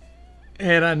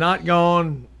had I not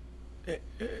gone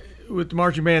with the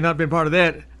marching band, not been part of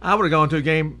that, I would have gone to a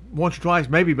game once or twice,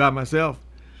 maybe by myself.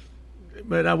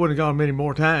 But I wouldn't have gone many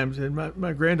more times. And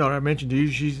my granddaughter, I mentioned to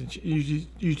you, she's at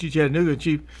UT Chattanooga, and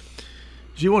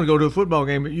she wanted to go to a football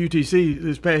game at UTC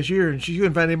this past year, and she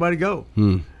couldn't find anybody to go.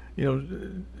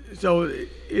 So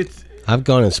it's. I've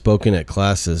gone and spoken at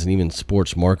classes and even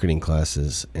sports marketing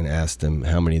classes and asked them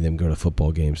how many of them go to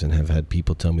football games, and have had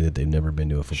people tell me that they've never been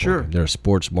to a football game. They're in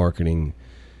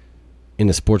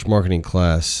a sports marketing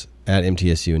class at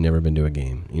MTSU and never been to a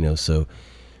game. So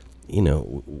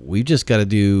we've just got to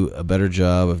do a better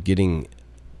job of getting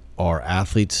our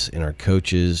athletes and our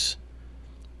coaches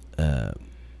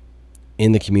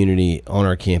in the community, on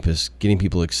our campus, getting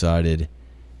people excited.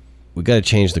 We got to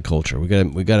change the culture. We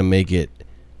got to make it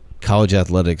college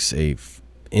athletics a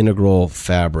integral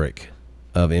fabric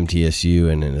of MTSU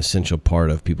and an essential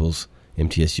part of people's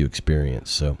MTSU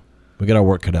experience. So we got our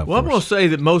work cut out. Well, I'm going to say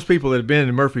that most people that have been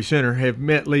in Murphy Center have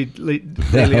met Lee Leon,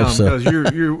 because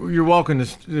you're walking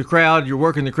the crowd, you're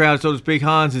working the crowd, so to speak.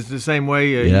 Hans is the same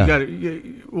way. You've got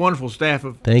a wonderful staff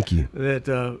of thank you that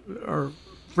are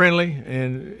friendly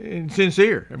and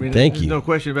sincere. I mean, there's no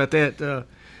question about that.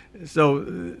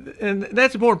 And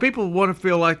that's important. People want to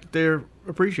feel like they're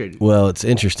appreciated. Well, it's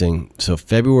interesting. So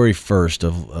February 1st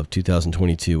of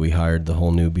 2022, we hired the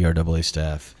whole new BRAA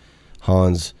staff.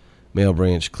 Hans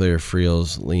Mailbranch, Claire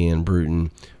Friels, Leanne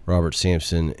Bruton, Robert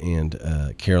Sampson, and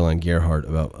Caroline Gerhardt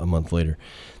about a month later.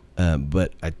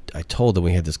 But I told them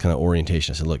we had this kind of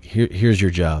orientation. I said, look, here's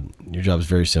your job. Your job is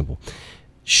very simple.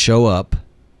 Show up.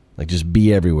 Like, just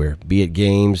be everywhere. Be at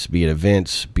games, be at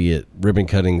events, be at ribbon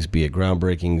cuttings, be at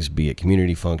groundbreakings, be at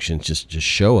community functions. Just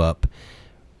show up.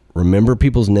 Remember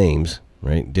people's names,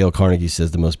 right? Dale Carnegie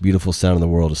says the most beautiful sound in the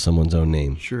world is someone's own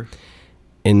name. Sure.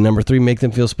 And number 3, make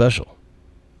them feel special.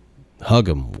 Hug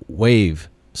them, wave,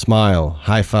 smile,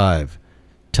 high five,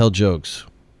 tell jokes,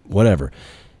 whatever.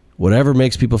 Whatever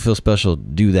makes people feel special,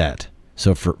 do that.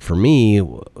 So for me,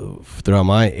 throughout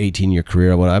my 18-year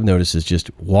career, what I've noticed is just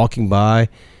walking by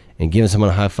and giving someone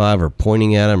a high five or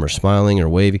pointing at them or smiling or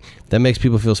waving, that makes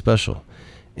people feel special.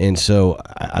 And so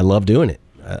I love doing it.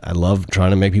 I love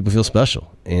trying to make people feel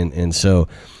special. And so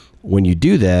when you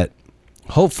do that,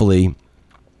 hopefully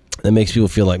that makes people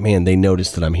feel like, man, they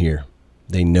notice that I'm here.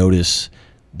 They notice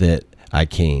that I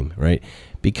came, right?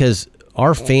 Because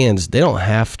our fans, they don't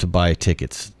have to buy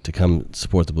tickets to come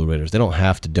support the Blue Raiders. They don't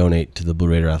have to donate to the Blue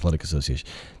Raider Athletic Association.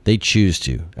 They choose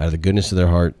to, out of the goodness of their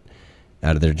heart.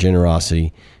 out of their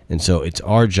generosity. And so it's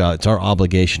our job, it's our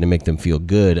obligation to make them feel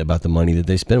good about the money that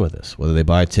they spend with us. Whether they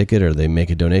buy a ticket or they make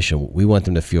a donation, we want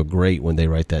them to feel great when they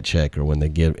write that check or when they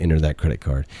enter that credit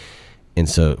card. And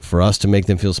so for us to make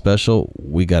them feel special,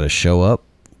 we got to show up,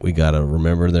 we got to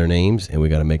remember their names, and we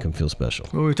got to make them feel special.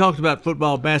 Well, we talked about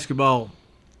football, basketball,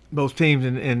 both teams,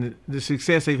 and the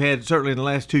success they've had certainly in the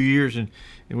last 2 years, and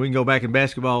we can go back in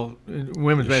basketball,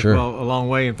 women's basketball, a long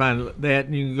way and find that.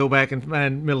 And you can go back and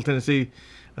find Middle Tennessee,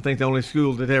 I think the only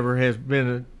school that ever has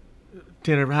been a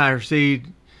 10 or higher seed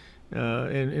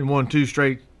and won 2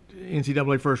 straight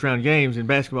NCAA first-round games in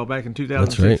basketball back in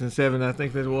 2006 and 7, I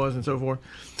think that was, and so forth.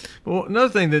 But another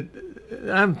thing that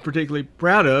I'm particularly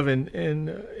proud of and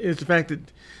is the fact that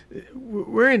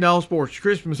we're into all sports.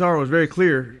 Chris Massaro was very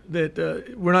clear that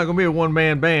we're not going to be a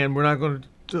one-man band. We're not going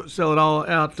to sell it all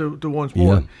out to one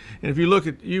sport. Yeah. And if you look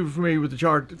at, you're familiar with the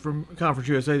chart from Conference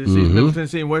USA that sees Middle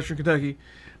Tennessee and Western Kentucky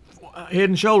head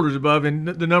and shoulders above in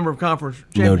the number of conference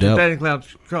championships. No, that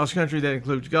includes cross country, that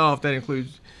includes golf, that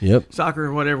includes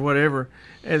soccer, whatever,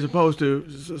 as opposed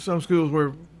to some schools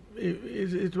where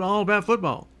it's all about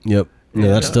football. Yep.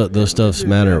 Yeah, those stuffs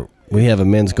matter. We have a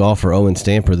men's golfer, Owen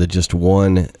Stamper, that just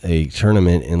won a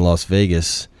tournament in Las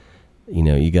Vegas. You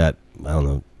know, you got,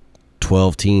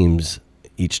 12 teams.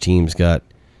 Each team's got,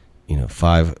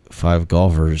 five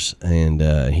golfers, and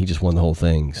he just won the whole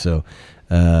thing. So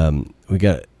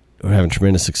we're having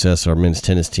tremendous success. Our men's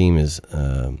tennis team is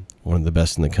one of the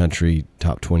best in the country,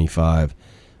 top 25.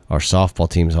 Our softball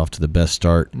team is off to the best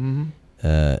start in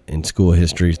school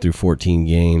history through 14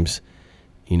 games.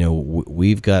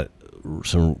 We've got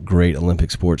some great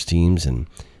Olympic sports teams, and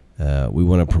we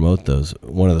want to promote those.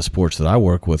 One of the sports that I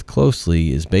work with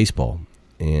closely is baseball,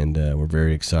 and we're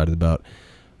very excited about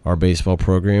our baseball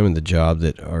program and the job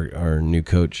that our new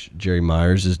coach, Jerry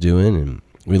Myers, is doing. And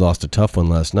we lost a tough one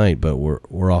last night, but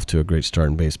we're off to a great start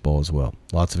in baseball as well.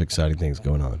 Lots of exciting things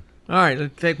going on. All right,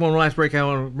 let's take one last break. I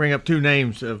want to bring up 2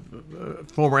 names of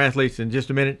former athletes in just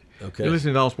a minute. Okay. You're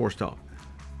listening to All Sports Talk.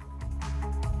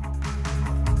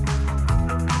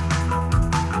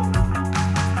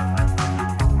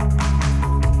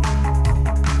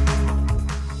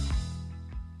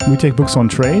 We take books on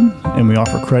trade, and we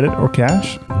offer credit or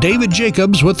cash. David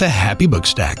Jacobs with the Happy Book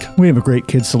Stack. We have a great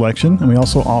kids selection, and we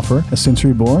also offer a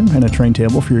sensory board and a train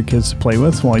table for your kids to play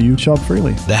with while you shop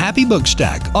freely. The Happy Book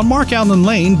Stack on Mark Allen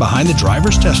Lane behind the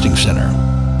Drivers Testing Center.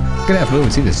 Good afternoon.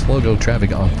 We see the slow-go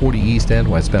traffic on 40 east and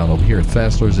westbound over here at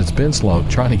Fessler's. It's been slow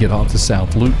trying to get off the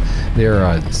South Loop.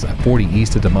 There, 40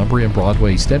 east at Demonbreun and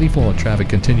Broadway. Steady flow of traffic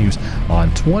continues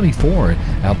on 24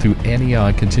 out through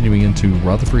Antioch, continuing into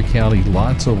Rutherford County.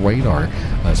 Lots of radar,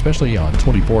 especially on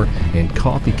 24 in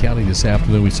Coffee County this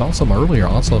afternoon. We saw some earlier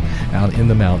also out in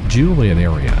the Mount Julian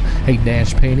area. Hey,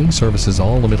 Nash Painting services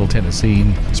all of Middle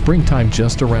Tennessee. Springtime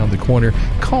just around the corner.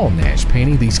 Call Nash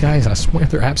Painting. These guys, I swear,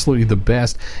 they're absolutely the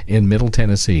best in Middle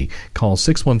Tennessee. Call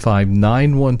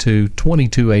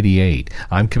 615-912-2288.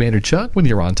 I'm Commander Chuck with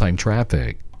your on-time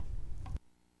traffic.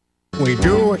 We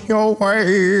do it your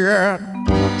way at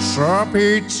Sir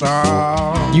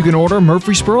Pizza. You can order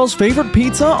Murfreesboro's favorite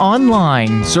pizza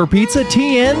online.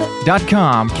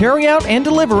 SirPizzaTN.com. Carry out and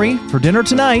delivery for dinner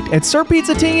tonight at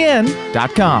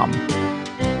SirPizzaTN.com.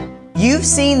 You've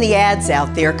seen the ads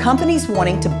out there, companies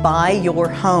wanting to buy your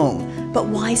home. But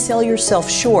why sell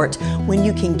yourself short when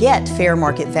you can get fair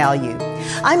market value?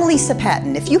 I'm Lisa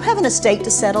Patton. If you have an estate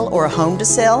to settle or a home to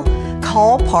sell,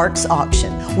 call Parks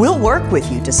Auction. We'll work with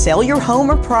you to sell your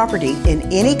home or property in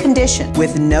any condition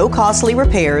with no costly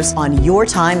repairs on your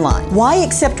timeline. Why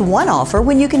accept one offer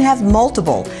when you can have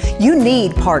multiple? You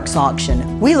need Parks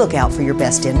Auction. We look out for your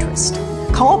best interest.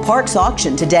 Call Parks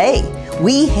Auction today.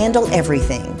 We handle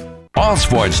everything. All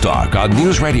Sports Talk on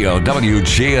News Radio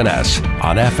WGNS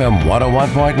on FM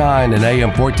 101.9 and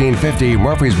AM 1450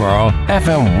 Murfreesboro,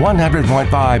 FM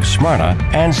 100.5 Smyrna,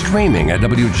 and streaming at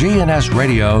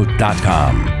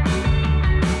WGNSradio.com.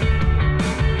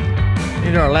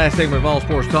 In our last segment of All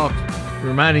Sports Talk,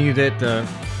 reminding you that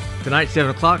tonight, 7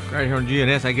 o'clock, right here on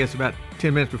GNS, I guess about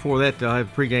 10 minutes before that, I'll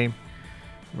have a pregame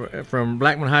from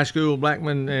Blackman High School,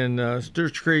 Blackman and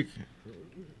Stewart's Creek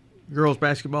girls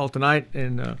basketball tonight,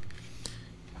 and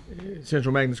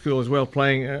Central Magnet School as well,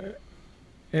 playing at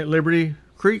Liberty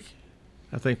Creek.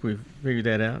 I think we've figured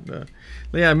that out.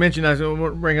 I mentioned I want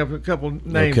to bring up a couple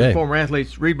names of former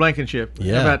athletes. Reed Blankenship.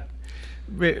 Yeah. How about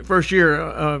first year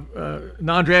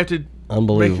non-drafted.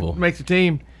 Unbelievable. Makes the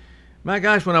team. My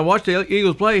gosh, when I watched the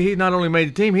Eagles play, he not only made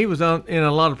the team, he was in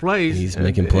a lot of plays. He's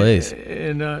making plays.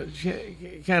 And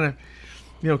kind of,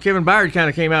 Kevin Byard kind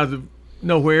of came out of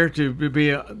nowhere to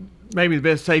be maybe the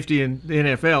best safety in the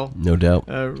NFL. No doubt.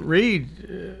 Reed,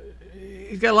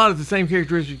 he's got a lot of the same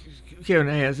characteristics Kevin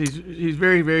has. He's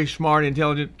very, very smart,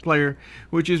 intelligent player,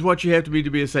 which is what you have to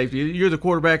be a safety. You're the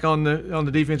quarterback on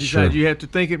the defensive side. You have to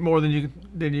think it more than you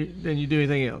do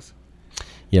anything else.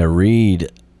 Yeah,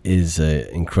 Reed is an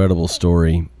incredible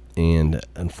story, and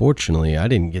unfortunately, I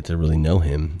didn't get to really know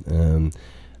him.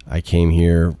 I came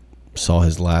here, saw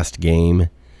his last game,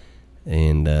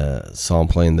 and saw him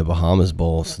play in the Bahamas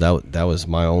Bowl. So that was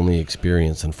my only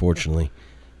experience, unfortunately.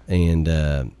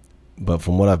 And but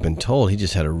from what I've been told, he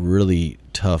just had a really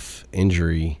tough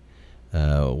injury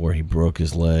where he broke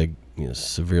his leg,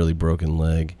 severely broken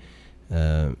leg,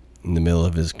 in the middle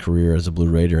of his career as a Blue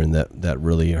Raider, and that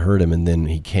really hurt him. And then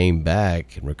he came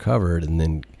back and recovered, and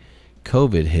then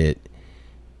COVID hit.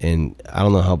 And I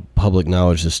don't know how public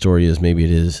knowledge this story is. Maybe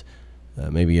it is.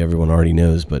 Maybe everyone already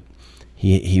knows, but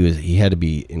he had to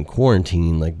be in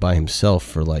quarantine like by himself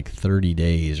for like 30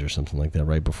 days or something like that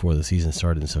right before the season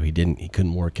started. And so he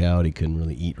couldn't work out. He couldn't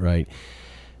really eat right.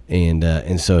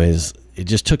 And so it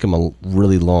just took him a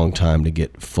really long time to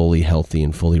get fully healthy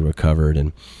and fully recovered.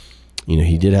 And,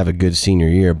 he did have a good senior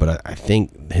year, but I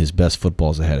think his best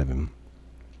football is ahead of him.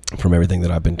 From everything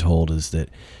that I've been told is that,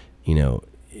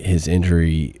 his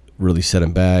injury really set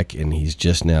him back, and he's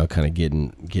just now kind of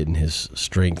getting his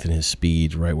strength and his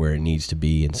speed right where it needs to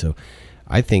be. And so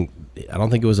I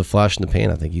don't think it was a flash in the pan.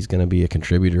 I think he's going to be a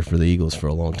contributor for the Eagles for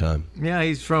a long time. Yeah,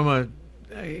 he's from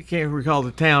I can't recall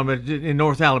the town, but in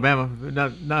North Alabama,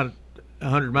 not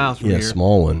 100 miles from here. Yeah,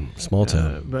 small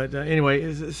town. But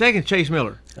anyway, second, Chase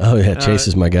Miller. Oh yeah, Chase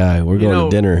is my guy. We're going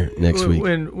to dinner next week.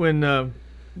 When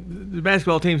the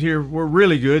basketball teams here were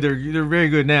really good, they're very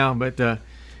good now, but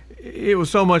it was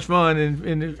so much fun,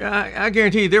 and I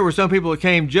guarantee you there were some people that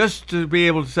came just to be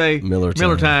able to say Miller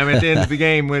time at the end of the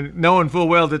game, when knowing full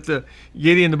well that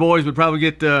Giddey and the boys would probably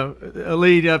get a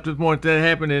lead up to the point that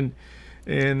happened,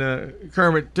 and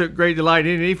Kermit took great delight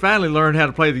in it. He finally learned how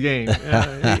to play the game.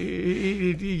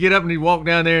 He'd get up and he'd walk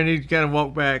down there, and he'd kind of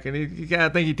walk back, and I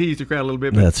think he teased the crowd a little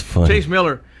bit. But that's funny. Chase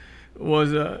Miller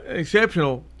was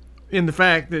exceptional in the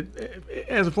fact that,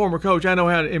 as a former coach, I know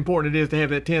how important it is to have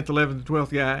that 10th, 11th,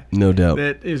 12th guy. No doubt.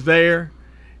 That is there,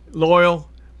 loyal,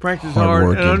 practices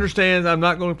hard, and understands I'm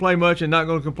not going to play much and not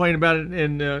going to complain about it.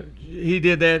 And he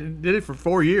did that, did it for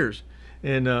 4 years.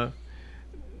 And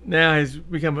now has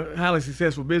become a highly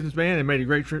successful businessman and made a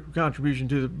great contribution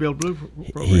to the Build Blue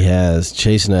program. He has.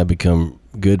 Chase and I have become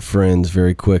good friends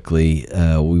very quickly.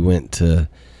 We went to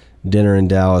dinner in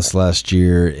Dallas last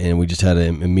year, and we just had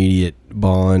an immediate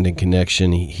bond and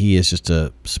connection. He is just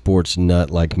a sports nut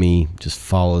like me, just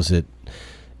follows it,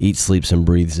 eats, sleeps, and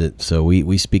breathes it. So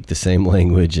we speak the same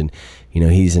language, and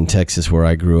he's in Texas where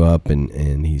I grew up,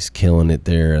 and he's killing it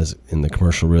there as in the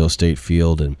commercial real estate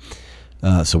field. And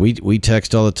so we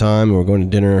text all the time. We're going to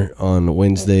dinner on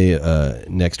Wednesday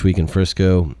next week in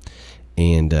Frisco,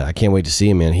 and I can't wait to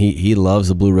see him, man. He loves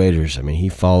the Blue Raiders. I mean, he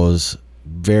follows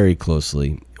very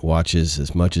closely, watches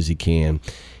as much as he can.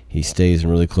 He stays in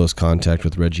really close contact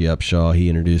with Reggie Upshaw. He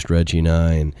introduced Reggie and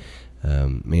I,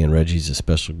 and Reggie's a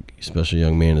special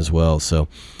young man as well. So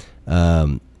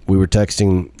we were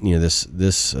texting,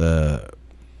 this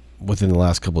within the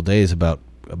last couple of days about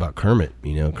Kermit.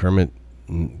 Kermit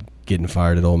getting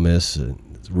fired at Ole Miss,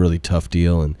 it's a really tough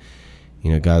deal, and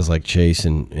guys like Chase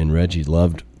and Reggie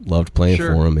loved playing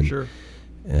for him,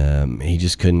 and he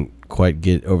just couldn't quite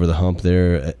get over the hump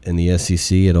there in the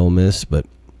SEC at Ole Miss, but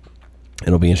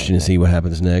it'll be interesting to see what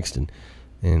happens next,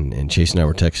 and Chase and I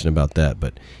were texting about that.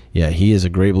 But yeah, he is a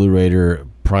great Blue Raider,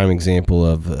 prime example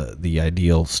of the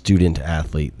ideal student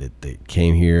athlete that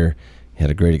came here, had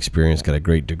a great experience, got a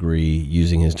great degree,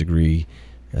 using his degree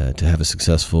to have a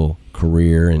successful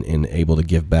career and able to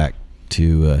give back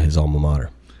to his alma mater.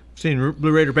 I've seen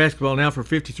Blue Raider basketball now for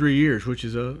 53 years, which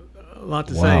is a lot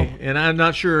to say, and I'm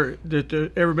not sure that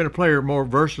there's ever been a player more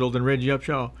versatile than Reggie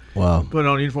Upshaw. Wow. Put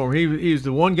on a uniform. He's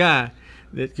the one guy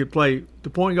that could play the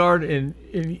point guard and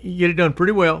get it done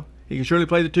pretty well. He can surely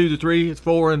play the 2, the 3, the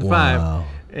 4, and the 5.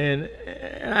 And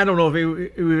I don't know if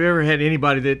we've ever had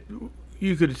anybody that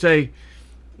you could say,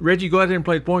 Reggie, go out there and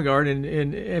play the point guard,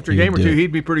 and after a game or two,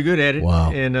 he'd be pretty good at it.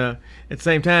 Wow. And at the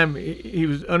same time, he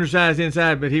was undersized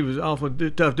inside, but he was awful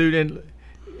tough dude,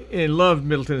 and loved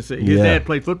Middle Tennessee. His dad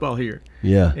played football here.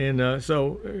 Yeah. And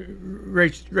so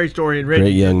great story in Reggie.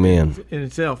 Great young man in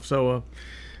itself. So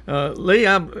Lee,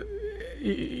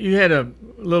 you had a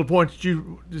little point that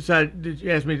you decided that you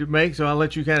asked me to make, so I'll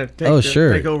let you kind of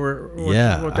take over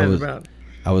what that's about.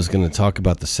 I was going to talk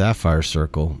about the Sapphire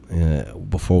Circle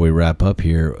before we wrap up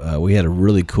here. We had a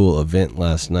really cool event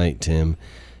last night, Tim,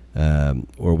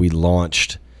 where we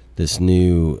launched this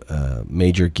new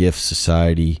Major Gift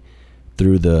Society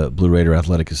through the Blue Raider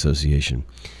Athletic Association.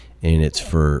 And it's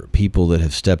for people that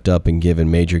have stepped up and given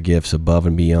major gifts above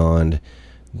and beyond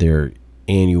their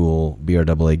annual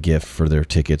BRAA gift for their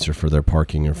tickets or for their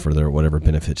parking or for their whatever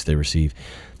benefits they receive.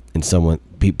 And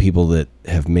people that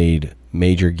have made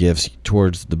major gifts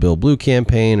towards the Bill Blue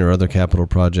campaign or other capital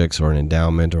projects or an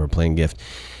endowment or a plain gift.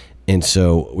 And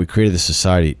so we created this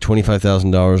society,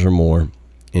 $25,000 or more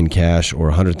in cash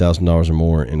or $100,000 or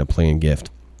more in a plain gift.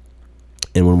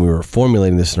 And when we were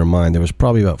formulating this in our mind, there was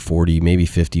probably about 40, maybe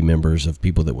 50 members of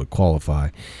people that would qualify.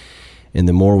 And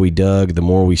the more we dug, the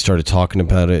more we started talking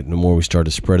about it, and the more we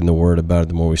started spreading the word about it,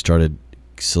 the more we started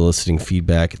soliciting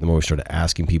feedback, the more we started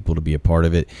asking people to be a part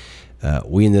of it.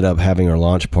 We ended up having our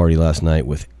launch party last night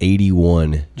with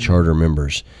 81 charter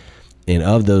members. And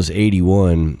of those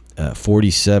 81,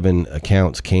 47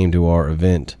 accounts came to our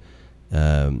event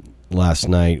last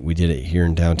night. We did it here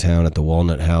in downtown at the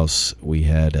Walnut House. We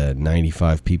had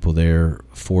 95 people there,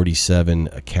 47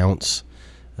 accounts.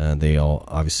 They all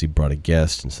obviously brought a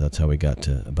guest, and so that's how we got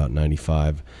to about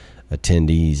 95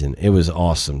 attendees. And it was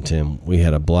awesome, Tim. We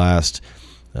had a blast.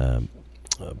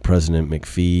 President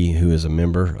McPhee, who is a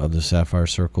member of the Sapphire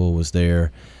Circle, was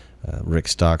there. Rick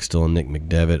Stockstill and Nick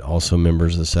McDevitt, also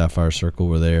members of the Sapphire Circle,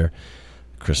 were there.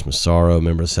 Chris Massaro,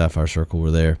 member of the Sapphire Circle, were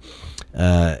there.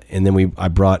 And then I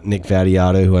brought Nick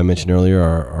Vattiato, who I mentioned earlier,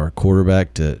 our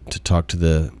quarterback, to talk to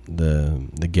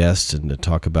the guests and to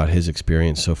talk about his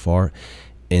experience so far.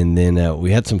 And then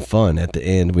we had some fun at the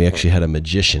end. We actually had a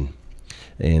magician,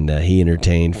 and he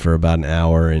entertained for about an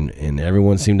hour, and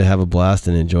everyone seemed to have a blast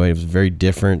and enjoy it. It was a very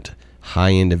different,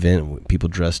 high-end event. People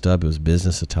dressed up. It was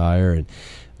business attire, and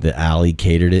the Alley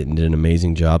catered it and did an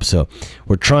amazing job. So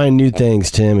we're trying new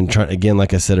things, Tim, and again,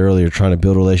 like I said earlier, trying to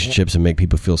build relationships and make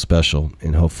people feel special.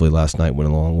 And hopefully last night went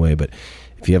a long way. But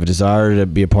if you have a desire to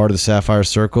be a part of the Sapphire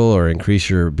Circle or increase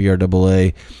your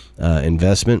BRAA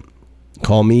investment,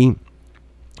 call me,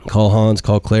 call Hans,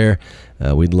 call Claire.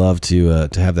 We'd love to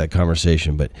have that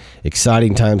conversation. But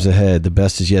exciting times ahead. The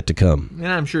best is yet to come. And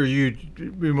I'm sure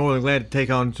you'd be more than glad to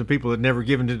take on some people that never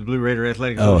given to the Blue Raider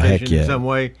Athletic Association in some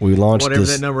way. We launched whatever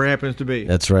that number happens to be.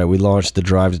 That's right. We launched the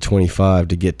Drive to 25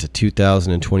 to get to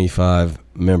 2,025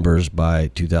 members by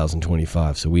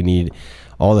 2025. So we need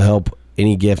all the help,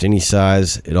 any gift, any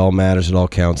size. It all matters. It all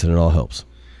counts, and it all helps.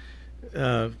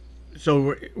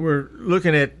 So we're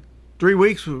looking at 3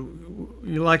 weeks.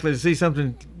 You're likely to see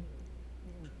something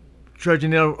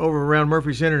trudging over around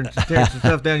Murphy Center and tearing some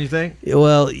stuff down, you think?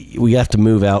 Well, we have to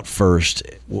move out first.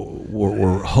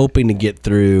 We're hoping to get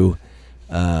through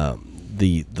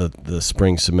the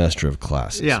spring semester of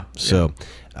classes. Yeah. So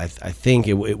I think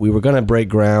we were going to break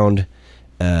ground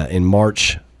in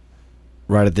March,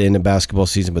 right at the end of basketball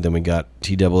season, but then we got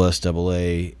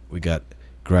TSSAA, we got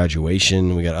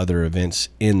graduation, we got other events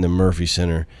in the Murphy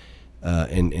Center,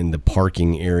 in the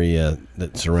parking area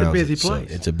that surrounds it. It's a busy place.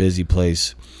 So it's a busy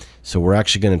place. So we're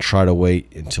actually going to try to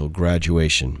wait until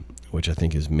graduation, which I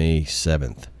think is May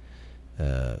 7th,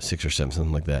 6th or 7th,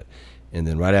 something like that. And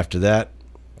then right after that,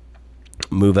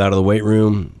 move out of the weight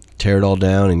room, tear it all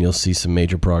down, and you'll see some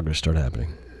major progress start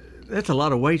happening. That's a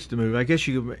lot of weights to move. I guess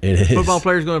It is. Football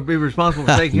players going to be responsible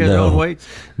for taking care of their own weights?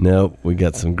 No, we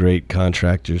got some great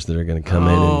contractors that are going to come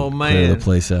in and clear the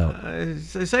place out.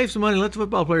 Save some money. Let the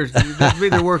football players be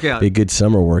their workout. Be a good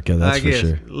summer workout, that's for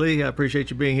sure. Lee, I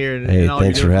appreciate you being here. Hey, and all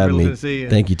thanks you're for doing having me. Tennessee.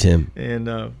 Thank you, Tim. And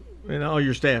all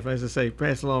your staff, as I say,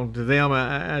 pass along to them.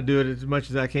 I do it as much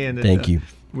as I can. Thank you.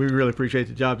 We really appreciate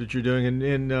the job that you're doing,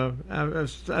 and I've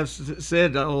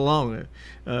said all along,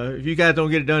 if you guys don't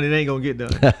get it done, it ain't gonna get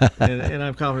done, and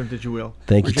I'm confident that you will.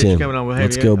 Thank you, appreciate Tim. You coming on. We'll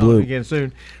Let's have go you Blue on again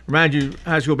soon. Remind you,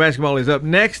 high school basketball is up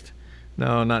next.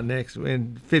 No, not next.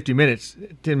 In 50 minutes,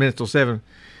 10 minutes till 7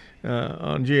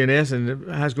 on GNS,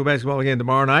 and high school basketball again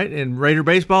tomorrow night, and Raider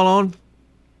baseball on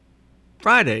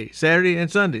Friday, Saturday, and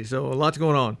Sunday. So a lot's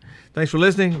going on. Thanks for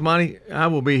listening, Monty. I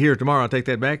will be here tomorrow. I'll take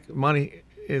that back. Monty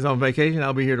is on vacation.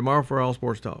 I'll be here tomorrow for All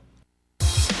Sports Talk.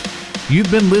 You've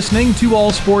been listening to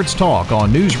All Sports Talk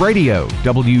on News Radio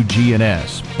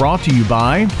WGNS. Brought to you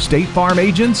by State Farm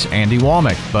agents Andy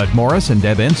Womack, Bud Morris and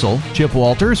Deb Insel, Chip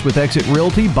Walters with Exit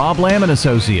Realty, Bob Lamb and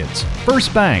Associates,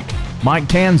 First Bank, Mike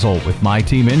Tanzel with My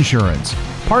Team Insurance,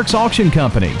 Parks Auction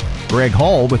Company, Greg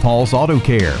Hall with Hall's Auto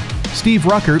Care, Steve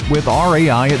Ruckert with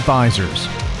RAI Advisors,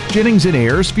 Jennings &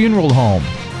 Ayers Funeral Home,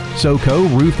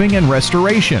 SoCo Roofing and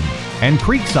Restoration, and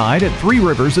Creekside at Three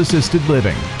Rivers Assisted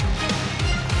Living.